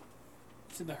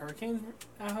 So the Hurricanes,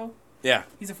 Aho, Yeah,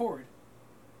 he's a forward.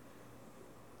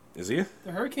 is he?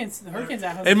 The Hurricanes,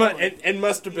 Aho. It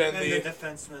must have been And the the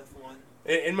defenseman one.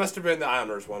 it must have been the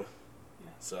Islanders one. Yeah.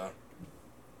 So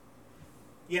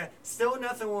Yeah, still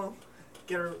nothing will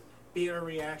be a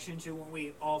reaction to when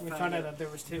we all We found found out out. that there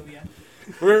was 2. Yeah.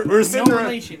 we're No sitting around.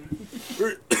 relation.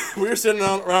 We're sitting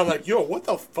around like, yo, what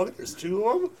the fuck? There's 2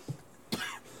 of them.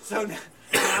 So now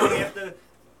we have to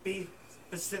be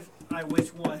specific on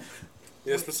which one.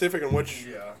 Yeah, specific in which.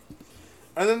 Yeah.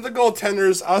 And then the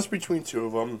goaltenders, I was between 2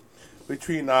 of them,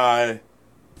 between Tuukka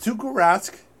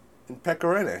Rask and Pekka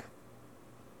Rinne.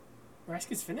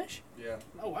 Raskis finish? Yeah.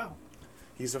 Oh wow.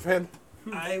 He's a fan.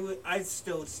 I'd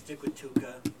still stick with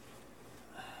Tuukka.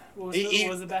 What was, He-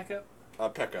 what was the backup?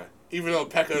 Pekka. Even though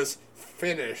Pekka's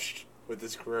finished with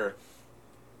his career.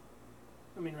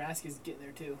 I mean, Raskis getting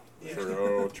there too. Yeah.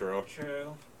 True.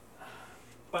 True.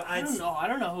 But I don't know. I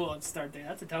don't know who I'd start there.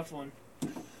 That's a tough one.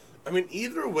 I mean,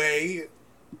 either way,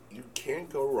 you can't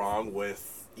go wrong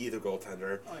with either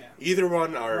goaltender. Oh yeah. Either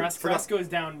one are... Carrasco's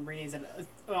down. Renee's an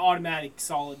automatic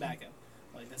solid backup.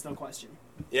 Like there's no question.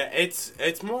 Yeah,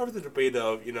 it's more of the debate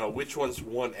of, which one's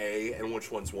 1A and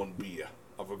which one's 1B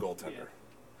of a goaltender. Yeah.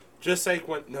 Just like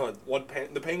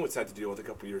the Penguins had to deal with a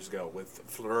couple years ago with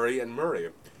Fleury and Murray.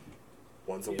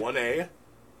 One's a 1A,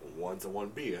 one's a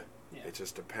 1B. Yeah. It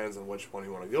just depends on which one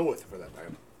you want to go with for that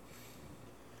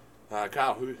night.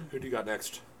 Kyle, who do you got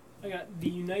next? I got the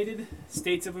United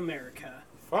States of America.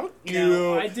 Fuck you.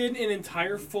 Now, I did an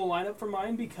entire full lineup for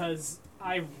mine because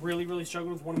I really, really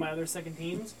struggled with one of my other second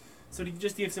teams. So to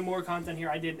just give some more content here,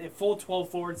 I did a full 12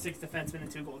 forwards, 6 defensemen, and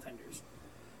 2 goaltenders.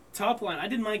 Top line, I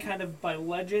did mine kind of by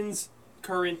legends,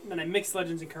 current, then I mixed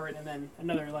legends and current, and then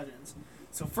another legends.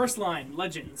 So first line,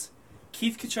 legends.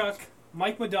 Keith Tkachuk,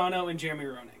 Mike Modano, and Jeremy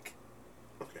Roenick.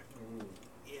 Okay.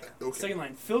 Yeah. Okay. Second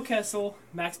line, Phil Kessel,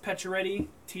 Max Pacioretty,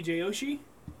 TJ Oshie.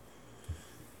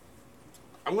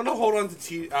 I'm gonna hold on to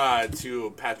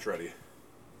Pacioretty.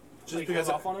 Just Like, because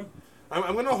hold off on him.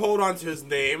 I'm gonna hold on to his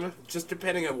name, just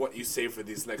depending on what you say for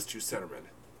these next 2 centermen.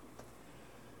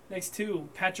 Next two,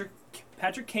 Patrick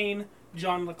Kane,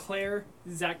 John LeClaire,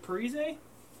 Zach Parise. Okay.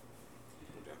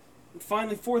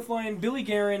 Finally, fourth line, Billy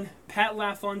Guerin, Pat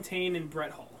LaFontaine, and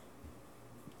Brett Hull.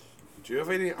 Do you have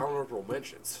any honorable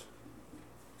mentions?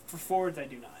 For forwards, I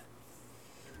do not.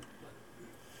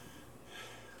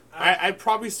 I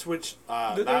probably switch.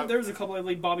 There was a couple,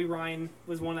 like Bobby Ryan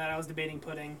was one that I was debating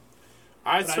putting.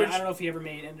 I'd But I switch. don't know if he ever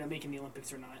ended up making the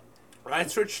Olympics or not. I'd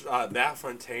switch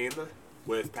LaFontaine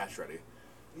with Pacioretty.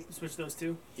 Switch those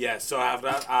two. Yeah, so I have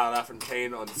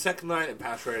LaFontaine on the second line and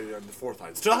Pacioretty on the fourth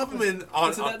line. Still have him in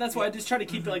on. So that's why I just try to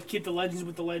keep keep the legends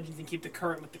with the legends and keep the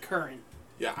current with the current.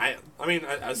 Yeah, I mean,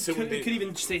 I assume Could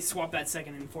even say swap that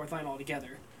second and fourth line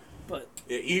altogether. But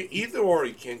yeah, either or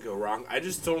you can't go wrong. I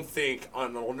just don't think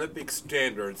on Olympic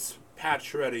standards,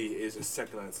 Pacioretty is a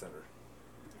second line center.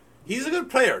 He's a good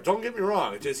player. Don't get me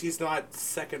wrong. It's just he's not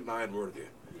second line worthy.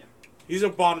 Yeah. He's a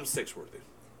bottom 6 worthy.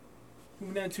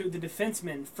 moving down to the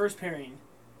defensemen, first pairing,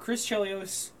 Chris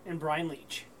Chelios and Brian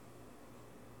Leach.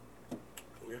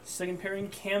 Yeah. Second pairing,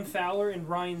 Cam Fowler and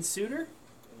Ryan Suter.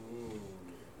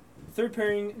 Third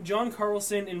pairing, John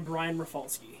Carlson and Brian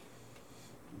Rafalski.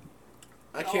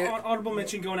 I can't. Honorable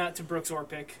mention going out to Brooks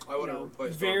Orpik. I would have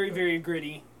replaced Very, Orpik. very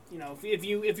gritty. If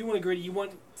you want a gritty, you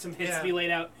want some hits to be laid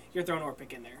out. You're throwing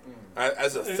Orpik in there.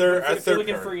 As a third, If you're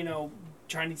looking pairing. for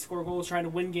trying to score goals, trying to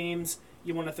win games,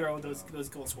 you want to throw those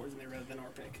goal scorers in there rather than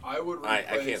Orpik. I would I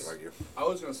replace. can't argue. I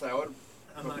was gonna say I would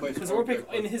I'm not replace Because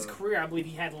Orpik in with his the- career, I believe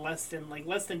he had less than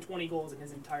 20 goals in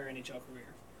his entire NHL career.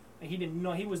 Like,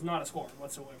 he was not a scorer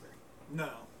whatsoever. No,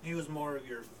 he was more of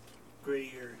your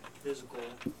grittier, physical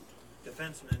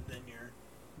defenseman than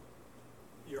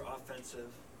your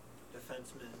offensive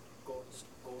defenseman goal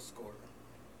scorer.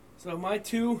 So my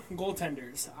 2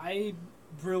 goaltenders, I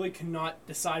really could not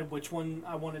decide which one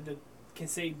I wanted to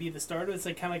be the starter. It's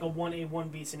like kind of like a 1A,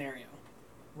 1B scenario.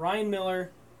 Ryan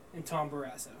Miller and Tom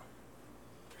Barrasso.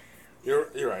 You're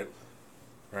right.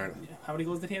 Right. How many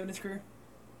goals did he have in his career?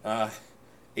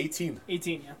 18.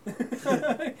 18,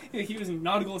 yeah. He was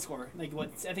not a goal scorer. Like, what,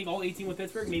 I think all 18 with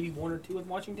Pittsburgh, maybe 1 or 2 with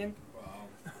Washington.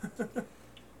 Wow.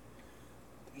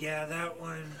 Yeah, that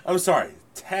one. I'm sorry,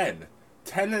 10.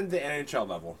 10 at the NHL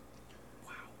level.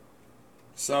 Wow.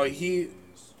 So he's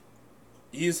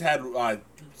had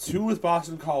 2 with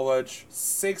Boston College,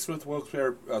 6 with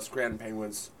Wilkes-Barre Scranton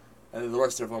Penguins, and then the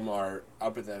rest of them are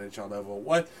up at the NHL level.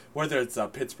 Whether it's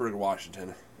Pittsburgh or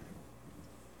Washington.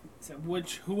 So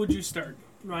who would you start?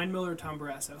 Ryan Miller or Tom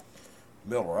Barrasso?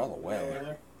 Miller all the way.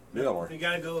 Miller. Miller. You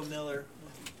gotta go with Miller.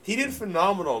 He did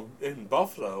phenomenal in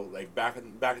Buffalo, like back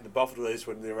in the Buffalo days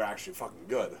when they were actually fucking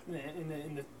good.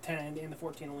 In the 10 and the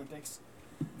 14 Olympics.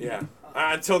 Yeah.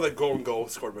 Until the golden goal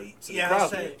scored by Sidney Yeah, I'll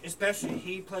Crosby. say, especially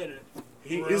he played it.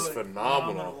 He really is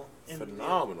phenomenal. in-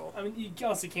 Phenomenal. I mean, you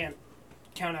also can't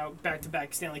count out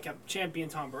back-to-back Stanley Cup champion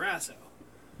Tom Barrasso.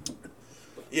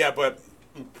 Yeah, but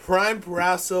Prime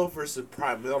Barrasso versus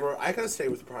Prime Miller, I gotta stay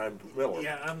with Prime Miller.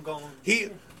 Yeah, I'm going.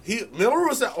 Miller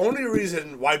was the only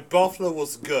reason why Buffalo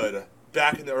was good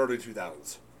back in the early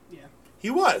 2000s. Yeah. He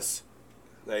was.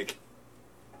 Like,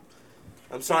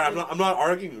 I'm sorry, I'm not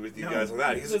arguing with you No. guys on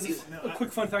that. There's He's, a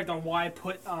quick fun fact on why I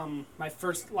put my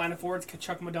first line of forwards,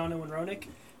 Kachuk, Modano, and Roenick,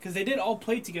 because they did all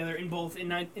play together in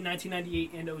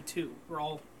 1998 and 2002. We're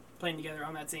all playing together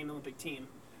on that same Olympic team.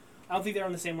 I don't think they're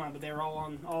on the same line, but they were all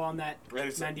on that Right,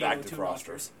 it's a 98 active 02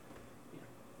 roster. rosters. Yeah.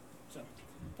 So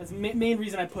that's the main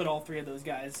reason I put all 3 of those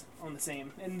guys on the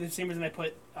same, and the same reason I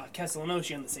put Kessel and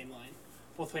Oshie on the same line.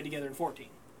 Both played together in 14.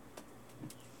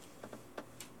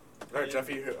 All right,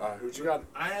 Jeffy, who'd you got?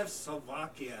 I have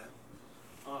Slovakia.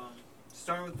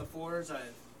 Starting with the forwards, I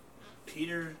have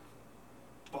Peter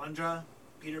Bondra,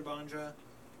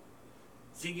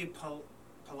 Ziggy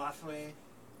Palafwe,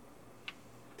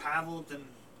 Pavel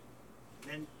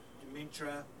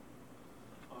Demitra,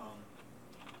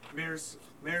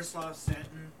 Miroslav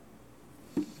Stanton,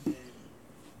 and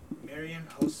Marian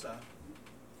Hossa.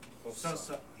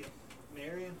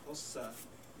 Marian Hossa. It's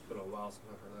been a while since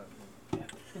I've heard that.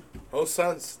 Oh,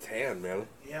 son's tan, man.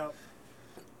 Yep.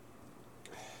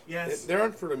 Yes. There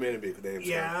aren't really many big names.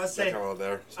 Yeah, that I'd say. come out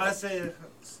there. So. I'd say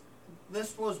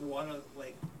this was one of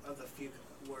the few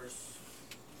was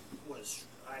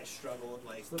I struggled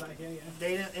Slovakia, yeah.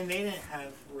 they didn't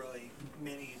have really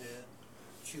many to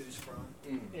choose from.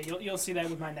 Yeah, you'll see that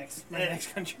with my next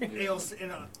country.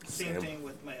 Same thing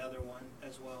with my other one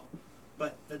as well.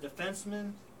 But the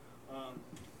defenseman,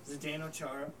 Zdeno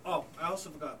Chara. Oh, I also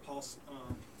forgot Paul.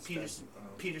 Peter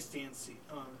Stastny. Peter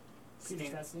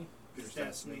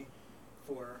Stastny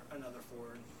for another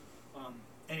forward.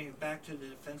 Anyway, back to the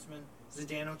defenseman,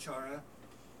 Zdeno Chara.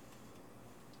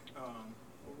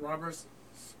 Robert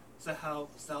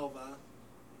Salva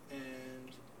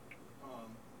and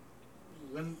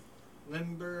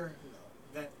Limber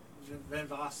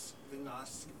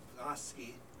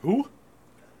Venoski. Who?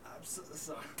 I'm so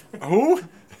sorry. Who? I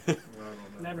don't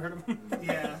know. Never heard of him.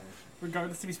 Yeah.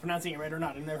 Regardless if he's pronouncing it right or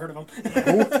not, I've never heard of him.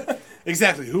 Who?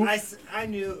 Exactly, who? I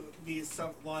knew a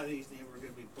lot of these names were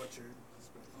going to be butchered.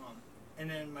 And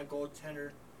then my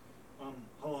goaltender,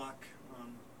 Halak,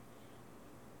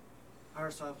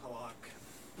 Jaroslav Halak.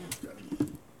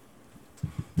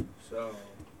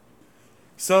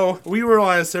 So we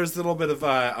realized there's a little bit of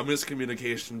a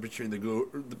miscommunication between the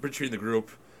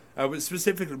group,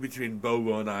 specifically between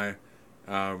Bobo and I,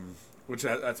 which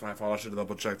that's my fault. I should have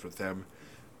double checked with them.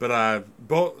 But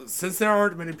since there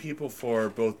aren't many people for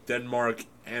both Denmark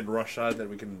and Russia that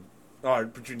we can,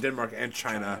 between Denmark and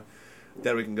China,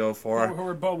 that we can go for. Who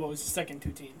were Bobo's second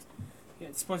two teams. Yeah,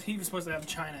 he was supposed to have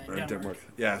China and Denmark.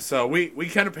 Yeah, so we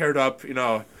kind of paired up, him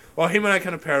and I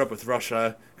kind of paired up with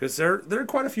Russia, because there are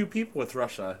quite a few people with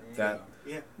Russia that...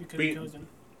 Yeah. You could have chosen.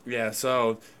 Yeah,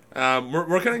 so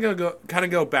we're going to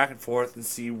go back and forth and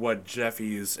see what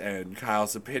Jeffy's and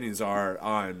Kyle's opinions are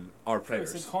on our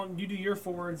players. So you do your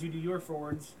forwards, and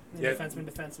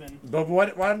defenseman. But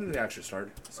why did they actually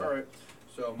start? So. All right.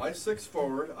 So my sixth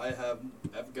forward, I have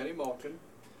Evgeny Malkin,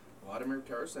 Vladimir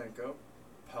Tarasenko,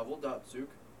 Pavel Datsyuk,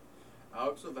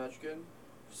 Alex Ovechkin,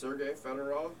 Sergei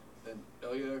Fedorov, and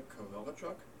Ilya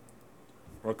Kovalchuk.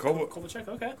 Or Kovalchuk,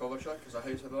 okay. Kovalchuk, is that how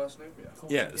you said the last name? Yeah.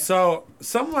 Yeah, so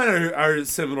some mine are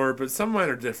similar, but some mine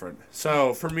are different.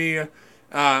 So for me,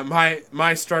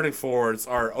 my starting forwards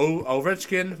are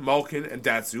Ovechkin, Malkin, and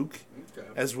Datsyuk, Okay.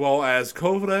 as well as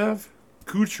Kovalev,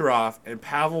 Kucherov, and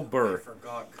Pavel Bure. I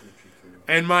forgot Kuchi.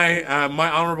 And my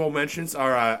honorable mentions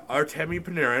are Artemi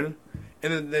Panarin,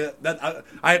 and then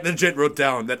I legit wrote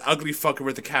down that ugly fucker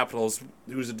with the Capitals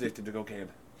who's addicted to cocaine.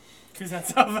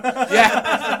 Kuznetsov.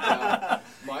 Yeah,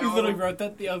 You literally wrote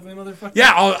that, the ugly motherfucker.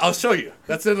 yeah, I'll show you.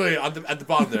 That's literally at the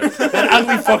bottom there. That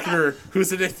ugly fucker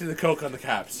who's addicted to coke on the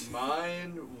Caps.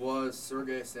 Mine was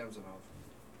Sergei Samsonov.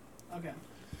 Okay.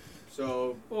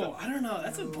 So. Oh, I don't know.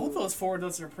 Both those forward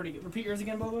lists are pretty good. Repeat yours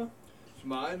again, Bobo.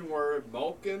 Mine were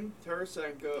Malkin,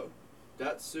 Tarasenko,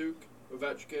 Datsyuk,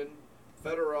 Ovechkin,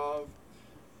 Fedorov,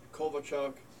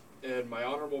 Kovalchuk, and my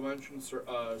honorable mention,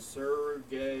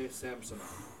 Sergei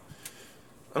Samsonov.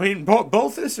 I mean, both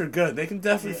of these are good. They can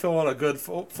definitely fill out a good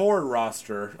forward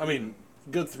roster. I mean,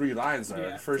 good three lines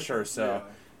there, for sure. So,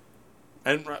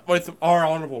 and with our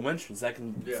honorable mentions, that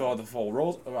can fill out the full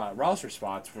roster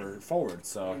spots for forward.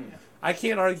 So, I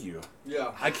can't argue.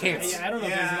 Yeah. I can't. Yeah, I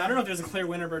don't know if there's a clear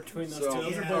winner between those two.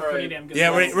 Those are both pretty damn good. Yeah,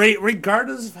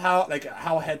 regardless of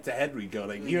how head to head we go,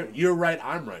 you're right,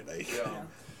 I'm right. Yeah.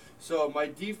 So my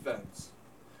defense: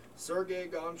 Sergei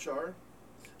Gonchar,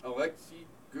 Alexei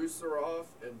Gusarov,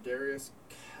 and Darius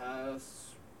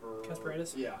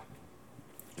Kasparidis? Yeah.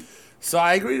 So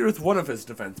I agree with one of his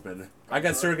defensemen. I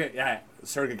got Sergei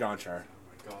Gonchar. Oh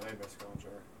my god, I miss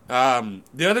Gonchar.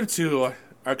 The other two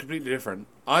are completely different.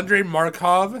 Andrei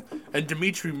Markov and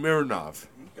Dmitry Mironov.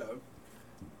 Okay.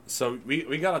 So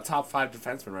we got a top 5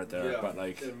 defenseman right there. Yeah. But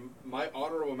and my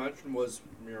honorable mention was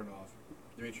Mironov.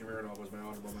 Dmitry Mironov was my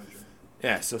honorable mention.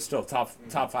 Yeah, so still top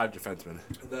 5 defenseman.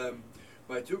 And then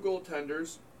my 2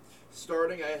 goaltenders,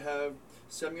 starting I have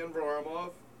Semyon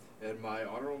Varlamov, and my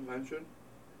honorable mention,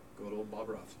 good old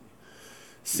Bobrovsky.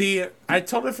 See, I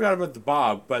totally forgot about the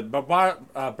Bob, but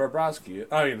Bobrovsky.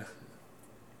 I mean,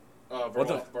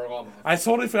 Varlamov. I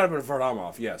totally forgot about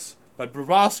Varlamov. Yes, But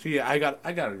Bobrovsky, I got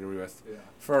to agree with Yeah.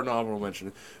 for an honorable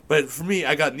mention. But for me,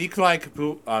 I got Nikolai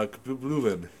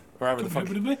Kapulin. Or however the fuck.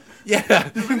 Yeah.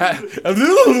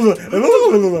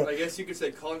 I guess you could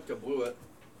say Konka blew it.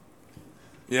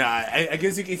 Yeah, I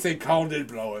guess you can say Colin did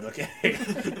blow it, okay?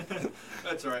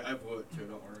 That's alright, I blew it too,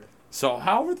 don't worry. So,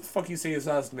 however the fuck you say his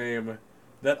last name,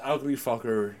 that ugly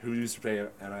fucker who used to play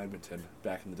at Edmonton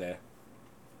back in the day.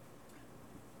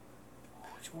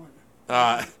 Which one?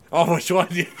 Which one?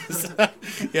 Yes.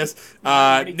 Yes.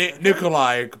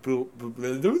 Nikolai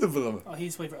Kapulin. Oh,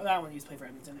 he's played for that one. He's played for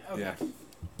Edmonton. Okay.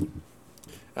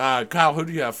 Yeah. Kyle, who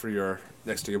do you have for your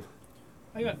next team?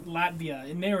 I got Latvia,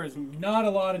 and there is not a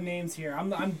lot of names here.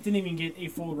 I didn't even get a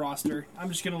full roster. I'm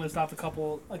just gonna list off a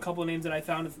couple of names that I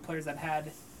found of players that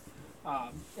had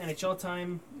NHL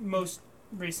time. Most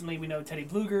recently, we know Teddy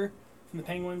Bluger from the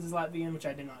Penguins is Latvian, which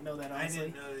I did not know that. I Honestly,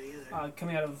 didn't know that either.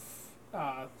 coming out of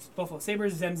Buffalo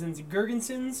Sabres, Zemzins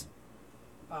Girgensons,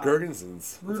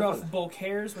 Girgensons. Rudolph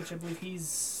Bolkers, which I believe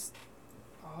he's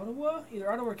Ottawa, either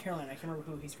Ottawa or Carolina. I can't remember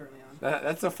who he's currently on.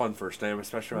 That's a fun first name,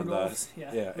 especially around Rudolph's,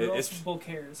 it's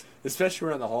Bolkers. especially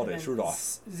around the holidays. And then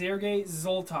Rudolph. Sergei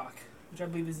Zoltak, which I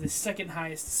believe is the second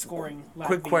highest scoring Latvian.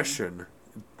 Quick question: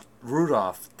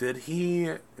 Rudolph, did he,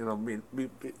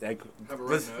 like, Have a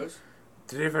red nose?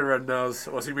 did he have a red nose?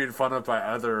 Was he being fun of by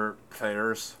other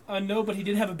players? No, but he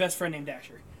did have a best friend named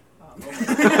Dasher.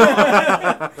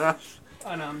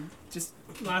 And just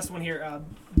last one here,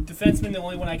 defenseman, the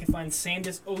only one I could find,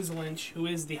 Sandis Ozolinsh, who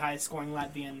is the highest scoring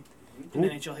Latvian in Who?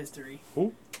 NHL history.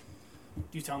 Who?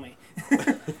 You tell me.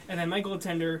 And then my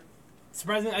goaltender,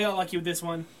 surprisingly, I got lucky with this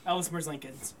one, Ellis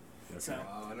Merzlikins. So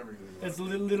I never knew that. that's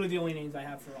literally the only names I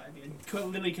have for Latvia.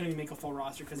 Literally couldn't even make a full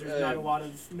roster because there's Yeah. not a lot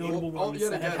of notable Well, ones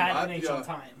yet that have again, had Latvia- NHL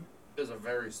time. It's a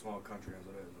very small country as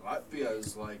it is. Latvia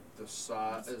is like the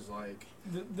size is like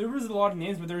There was a lot of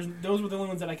names, but those were the only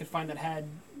ones that I could find that had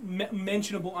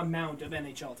mentionable amount of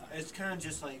NHL time. It's kind of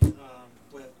just like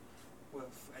with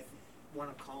one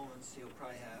of Collins, he'll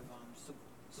probably have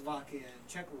Slovakia and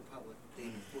Czech Republic. They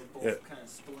were both kind of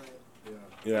split.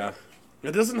 Yeah.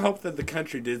 It doesn't help that the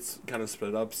country did kind of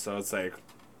split up, so it's like,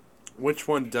 which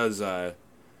one does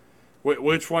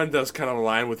which one does kind of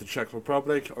align with the Czech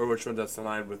Republic, or which one does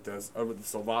align with the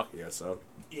Slovakia? So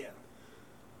Yeah.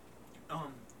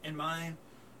 And my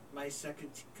second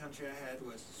country I had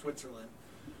was Switzerland.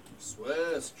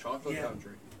 Swiss chocolate Yeah.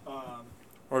 country.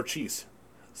 or cheese,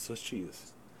 Swiss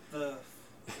cheese. The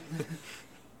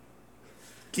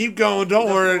Keep going. Don't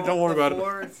worry about it.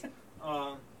 forwards,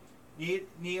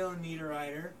 Neo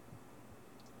Niederreiter,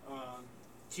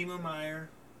 Timo Meyer,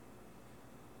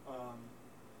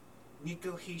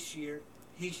 Nico Heischer.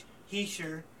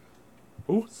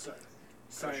 Who? Sorry.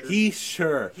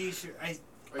 Heischer. Heischer.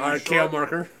 Our Kale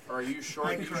marker. Are you sure?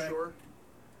 Are you Correct. sure?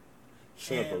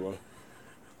 Shut up, And- Bubba.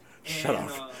 Shut and,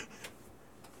 up.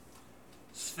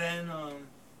 Sven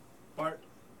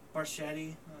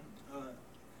Barchetti,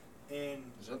 and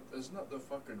Isn't that the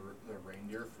fucking the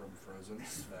reindeer from Frozen,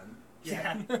 Sven?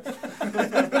 yeah,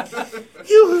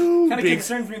 Yoo-hoo, Kind of big,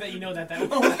 concerns me that you know that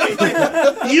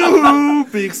well. yoo-hoo,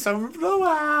 big summer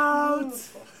blowout.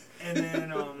 and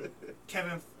then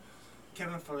Kevin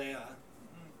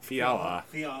Fiala.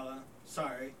 Fiala.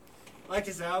 Sorry, like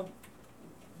I said,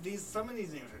 some of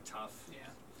these names are tough.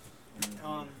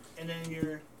 Yeah. And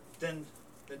then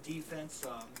the defense,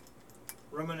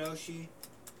 Romanoshi,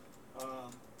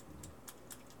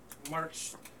 Mark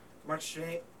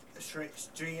Straight, sorry,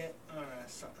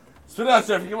 Spit out,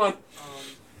 Jeff. Come on.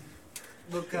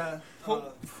 Luca,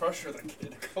 Pressure the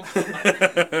kid. Come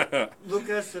on.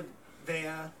 Lucas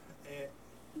Vea,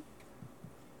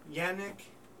 Yannick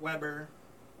Weber,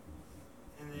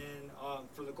 and then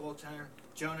for the goaltender,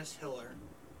 Jonas Hiller.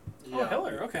 Oh,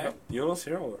 Hiller, okay. Jonas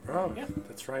Hiller. Oh, Yeah.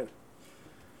 that's right.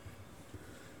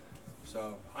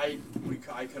 So I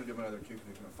couldn't do another two because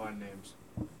we couldn't find names.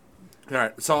 All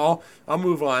right, so I'll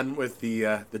move on with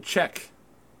the Czech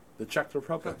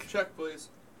Republic. Check, please.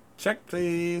 Check,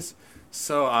 please.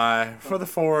 So for the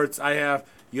forwards, I have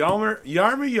Jaromir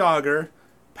Jagr,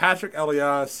 Patrick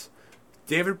Elias,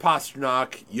 David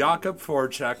Pastrnak, Jakub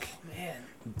Voracek, Man,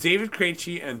 David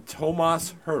Krejci, and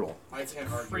Tomas Hertl. I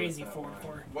can't argue Crazy with that forward one.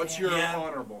 core. What's Yeah. your Yeah.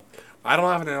 honorable? I don't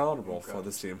have an honorable Okay. for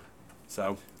this team.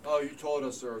 So, Oh, you told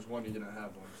us there was one you didn't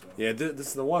have one. So. yeah, this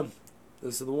is the one.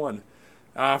 This is the one.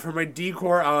 For my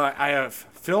D-core, I have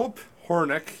Philip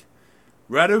Hornick,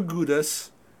 Rado Gudas,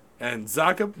 and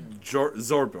Zakub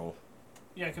Zorbil.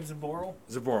 yeah, it comes in Boral.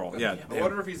 Zaboral, yeah. I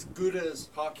wonder if he's good as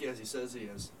hockey as he says he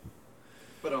is.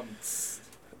 But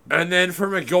And then for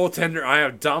my goaltender, I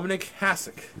have Dominic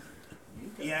Hasek.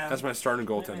 Yeah, That's my starting I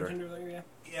goaltender. mentioned earlier, yeah.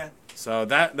 Yeah. So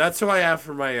that's who I have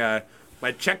for my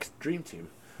my Czech dream team.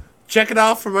 Check it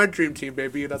out for my dream team,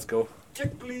 baby. Let's go.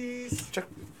 Check, please. Check.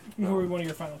 Who were one of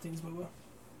your final teams, Bobo?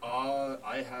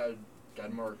 I had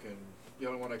Denmark, and the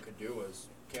only one I could do was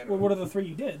Canada. Well, what are the three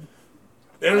you did?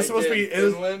 It was supposed to be. It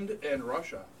was, Finland and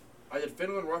Russia. I did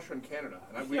Finland, Russia, and Canada.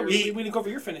 And Yeah, we didn't go over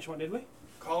your finish one, did we?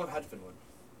 Colin had Finland.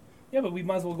 Yeah, but we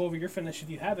might as well go over your finish if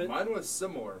you have it. Mine was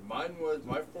similar. Mine was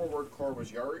my forward core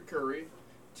was Jari Kurri,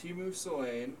 Teemu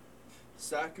Selänne,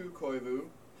 Saku Koivu,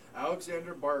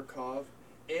 Alexander Barkov,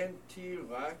 Antti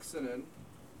Laaksonen,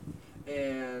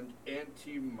 and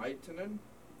Antti Maitinen.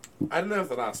 I don't know if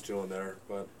the last two in there,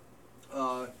 but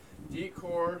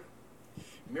Decor,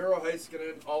 Miro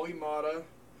Heiskanen, Olli Mata,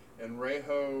 and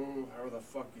Reiho, however the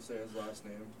fuck you say his last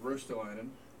name, Ristolainen.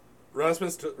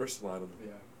 Rasmus Ristolainen.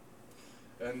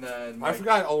 Yeah. And then I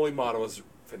forgot only Mata was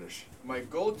Finnish. my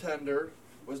goaltender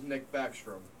was Nick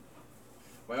Backstrom.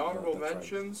 My honorable that's right.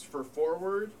 mentions for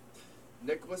forward,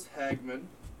 Nicholas Hagman,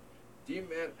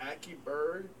 D-Man Aki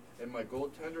Berg, and my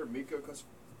goaltender, Mikko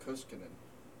Kuskinen.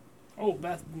 Oh,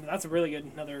 that's a really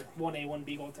good another 1A,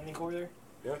 1B goaltending core there.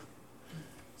 Yeah.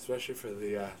 Especially for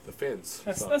the Finns.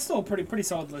 That's still a pretty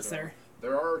solid list there.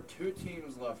 There are 2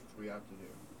 teams left we have to do.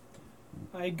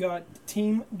 I got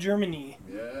Team Germany.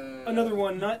 Yeah. Another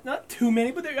one, not too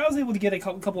many, but I was able to get a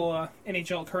couple current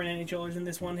NHLers in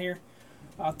this one here.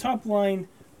 Top line,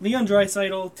 Leon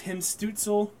Draisaitl, Tim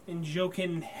Stützle, and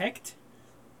Jochen Hecht.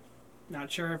 Not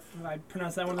sure if I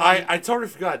pronounced that one right. I totally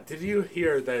forgot. Did you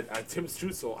hear that Tim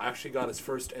Stützle actually got his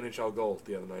first NHL goal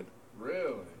the other night?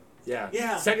 Really? Yeah.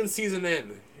 Yeah. Second season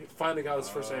in, he finally got his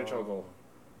first NHL goal.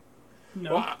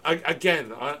 No. Well,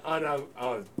 again, on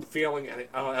a failing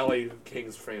LA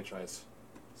Kings franchise.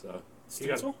 So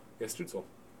Stützle? Yeah, Stützle.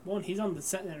 One, he's on the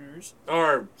Senators.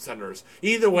 Or Senators.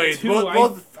 Either way, Two,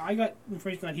 both. I got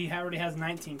information that he already has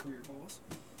 19 career goals.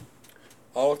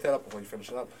 I'll look that up when you finish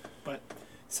it up. But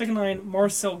second line,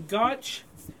 Marcel Gotch,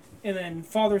 and then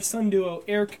father-son duo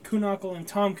Eric Kuhnhackl and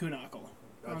Tom Kuhnhackl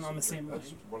on the same line.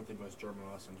 That's one of the most German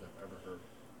last names I've ever heard.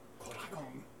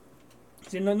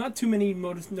 So not too many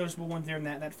noticeable ones there in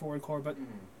that forward core, but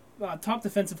top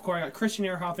defensive core, I got Christian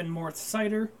Ehrhoff and Moritz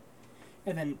Seider,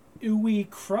 and then Uwe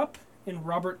Krupp and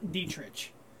Robert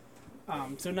Dietrich.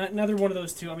 So another one of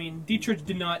those two. I mean, Dietrich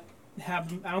did not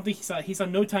have. I don't think he saw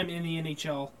no time in the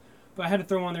NHL, but I had to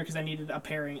throw him on there because I needed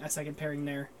a second pairing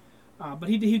there. But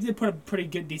he did put up pretty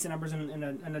good, decent numbers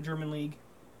in a German league.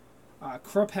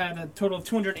 Krupp had a total of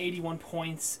 281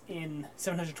 points in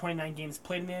 729 games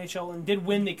played in the NHL and did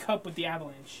win the Cup with the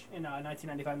Avalanche in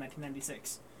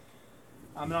 1995-1996.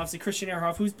 And obviously Christian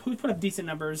Ehrhoff, who's put up decent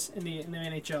numbers in the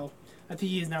NHL. I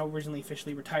think he is now originally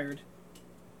officially retired.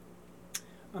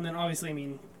 And then obviously, I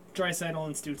mean, Draisaitl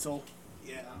and Stützle.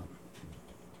 Yeah.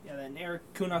 Yeah, then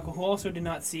Eric Kuhnhackl, who also did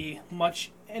not see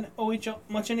much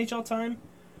NHL time.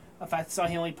 In fact, I saw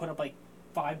he only put up like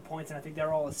 5 points, and I think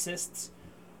they're all assists.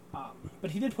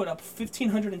 But he did put up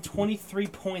 1,523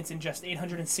 points in just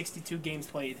 862 games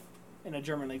played in a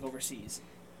German league overseas.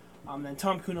 Then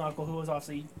Tom Kuhnhackl, who was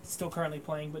obviously still currently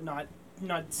playing, but not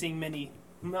seeing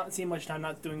much time,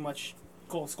 not doing much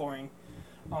goal scoring.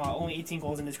 Only 18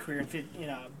 goals in his career in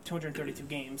 232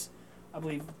 games. I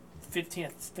believe 15. I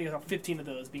think about 15 of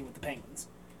those being with the Penguins.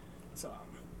 So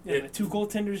the two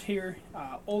goaltenders here: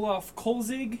 Olaf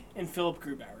Kolzig and Philip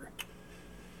Grubauer.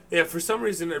 Yeah, for some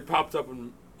reason it popped up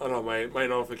on my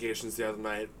notifications the other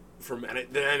night from the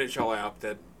NHL app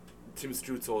that Tim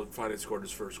Stützle finally scored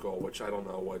his first goal, which I don't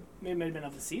know what. It might have been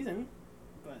of the season,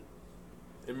 but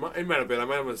it might have been. I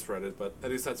might have misread it, but at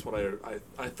least that's what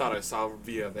I thought I saw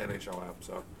via the NHL app.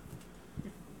 So.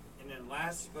 And then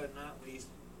last but not least,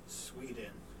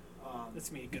 Sweden. This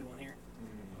is me a good one here.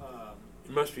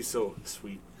 It must be so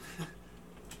sweet.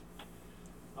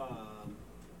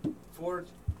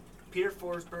 Peter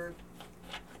Forsberg,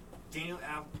 Daniel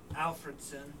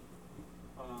Alfredsson,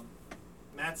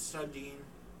 Matt Sundin,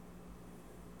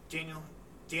 Daniel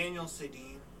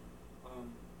Sedin,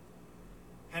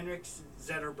 Henrik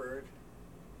Zetterberg,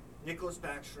 Nicholas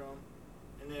Backstrom,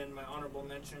 and then my honorable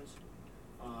mentions: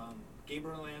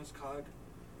 Gabriel Landeskog,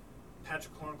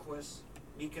 Patrick Hornquist,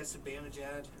 Mika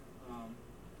Zibanejad,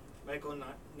 Michael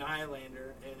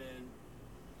Nylander,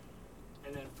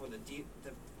 and then for the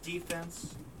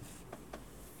defense,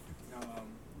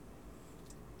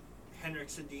 Henrik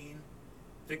Sedin,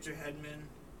 Victor Hedman,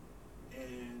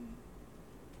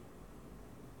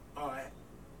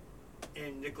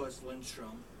 and Nicholas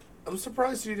Lindstrom. I'm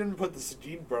surprised you didn't put the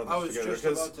Sedin brothers I was together. just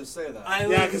about to say that.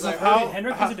 Because of Wait, how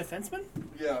Henrik was a defenseman?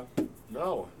 Yeah.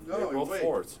 No, No, they're both wait.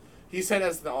 forwards. He said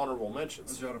as the honorable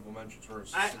mentions. Those honorable mentions were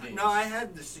I Sedin.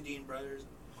 had the Sedin brothers.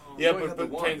 You Yeah, only had the but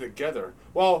one. playing together.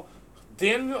 Well,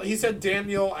 he said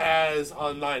Daniel as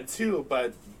on line 2,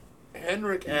 but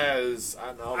Henrik as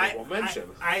an honorable mention.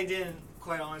 I didn't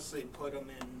quite honestly put him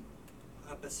in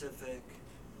a Pacific.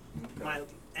 Okay.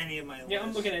 Any of my Yeah, I'm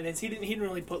lists. looking at it. He didn't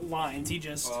really put lines. He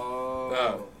just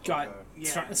Oh. got okay.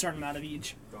 Yeah. a certain amount of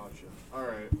each. Gotcha. All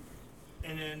right.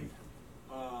 And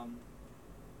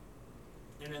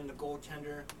then the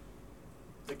goaltender,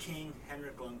 the king,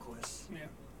 Henrik Lundqvist. Yeah,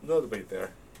 No debate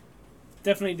there.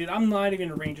 definitely, dude. I'm not even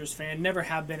a Rangers fan. Never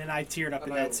have been, and I teared up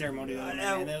at I that know. ceremony. I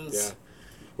Man. know. It was, Yeah.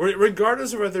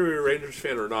 Regardless of whether you're a Rangers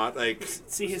fan or not, like,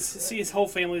 See his whole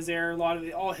family's there. A lot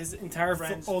of all his entire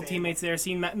Friends, old family. teammates there.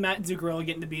 Seeing Matt Zuccarello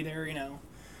getting to be there. You know,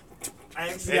 I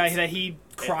the actually, guy that he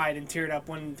cried and teared up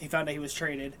when he found out he was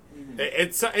traded.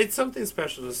 it's something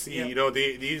special to see. Yeah. You know,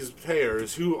 these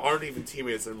players who aren't even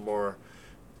teammates anymore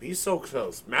be so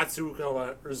close. Matt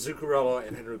Zuccarello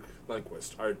and Henrik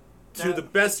Lundqvist are two of the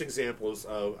best examples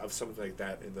of something like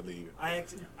that in the league.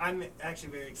 I'm actually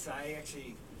very excited.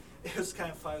 It was kind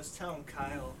of fun. I was telling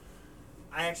Kyle,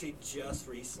 I actually just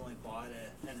recently bought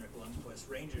a Henrik Lundqvist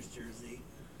Rangers jersey,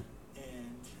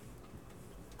 and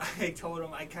I told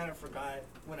him I kind of forgot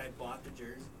when I bought the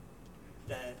jersey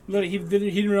that Literally, he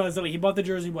didn't realize that he bought the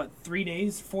jersey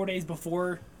 4 days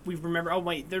before we remember. Oh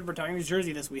wait, they're retiring his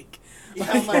jersey this week.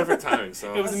 Yeah, I'm like, Perfect timing.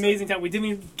 So It was amazing time. We didn't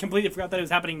even completely forgot that it was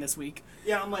happening this week.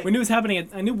 yeah, I'm like, We knew it was happening.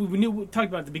 We talked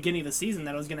about at the beginning of the season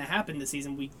that it was going to happen this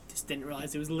season. We just didn't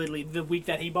realize it was literally the week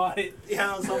that he bought it,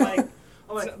 yeah, so I'm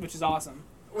like, which is awesome.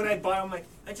 when I bought it, I'm like,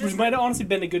 I Which just might have honestly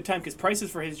been a good time because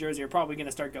prices for his jersey are probably going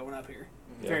to start going up here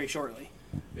Yeah. very shortly.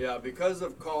 Yeah, because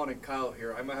of Colin and Kyle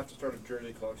here, I might have to start a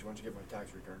jersey collection once you get my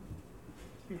tax return.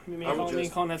 Me I and would Colin, me and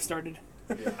just- Colin have started.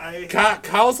 Yeah.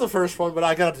 Kyle's the first one, but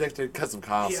I got addicted because of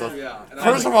Kyle. So Yeah. And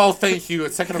first of all, thank you,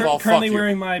 and second of all, fuck Currently you.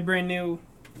 wearing my brand new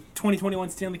 2021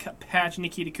 Stanley Cup patch,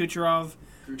 Nikita Kucherov.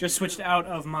 Just switched out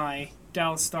of my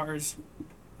Dallas Stars,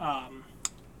 John.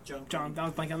 I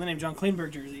was blanking on the name. John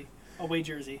Kleinberg jersey, away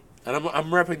jersey. And I'm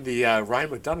repping the Ryan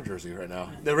McDonough jersey right now.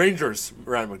 The Rangers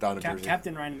Ryan McDonough jersey.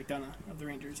 Captain Ryan McDonough of the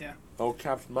Rangers. Yeah. Oh,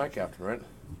 captain, my captain, right?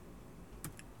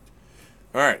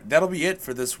 All right, that'll be it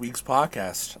for this week's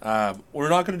podcast. We're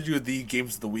not going to do the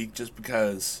games of the week just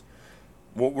because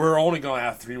we're only going to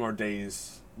have 3 more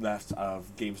days left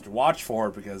of games to watch for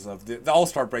because of the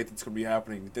All-Star break that's going to be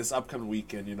happening this upcoming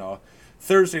weekend,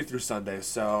 Thursday through Sunday.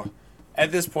 So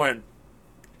at this point,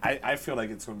 I feel like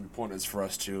it's going to be pointless for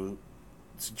us to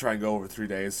try and go over 3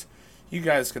 days. You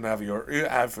guys can have your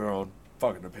own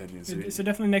fucking opinions. So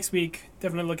definitely next week,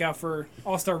 definitely look out for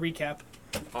All-Star recap.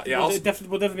 Yeah, we'll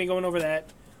definitely be going over that.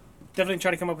 Definitely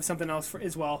try to come up with something else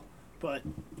as well. But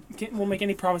won't make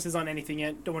any promises on anything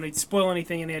yet. Don't want to spoil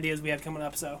anything, any ideas we have coming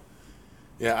up. So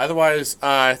Yeah. Otherwise,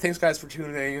 thanks guys for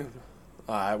tuning in.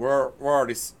 We're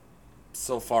already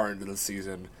so far into the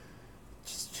season.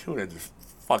 Just tune into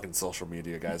fucking social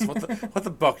media, guys. What the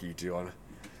buck are you doing?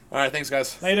 All right, thanks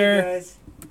guys. later. guys.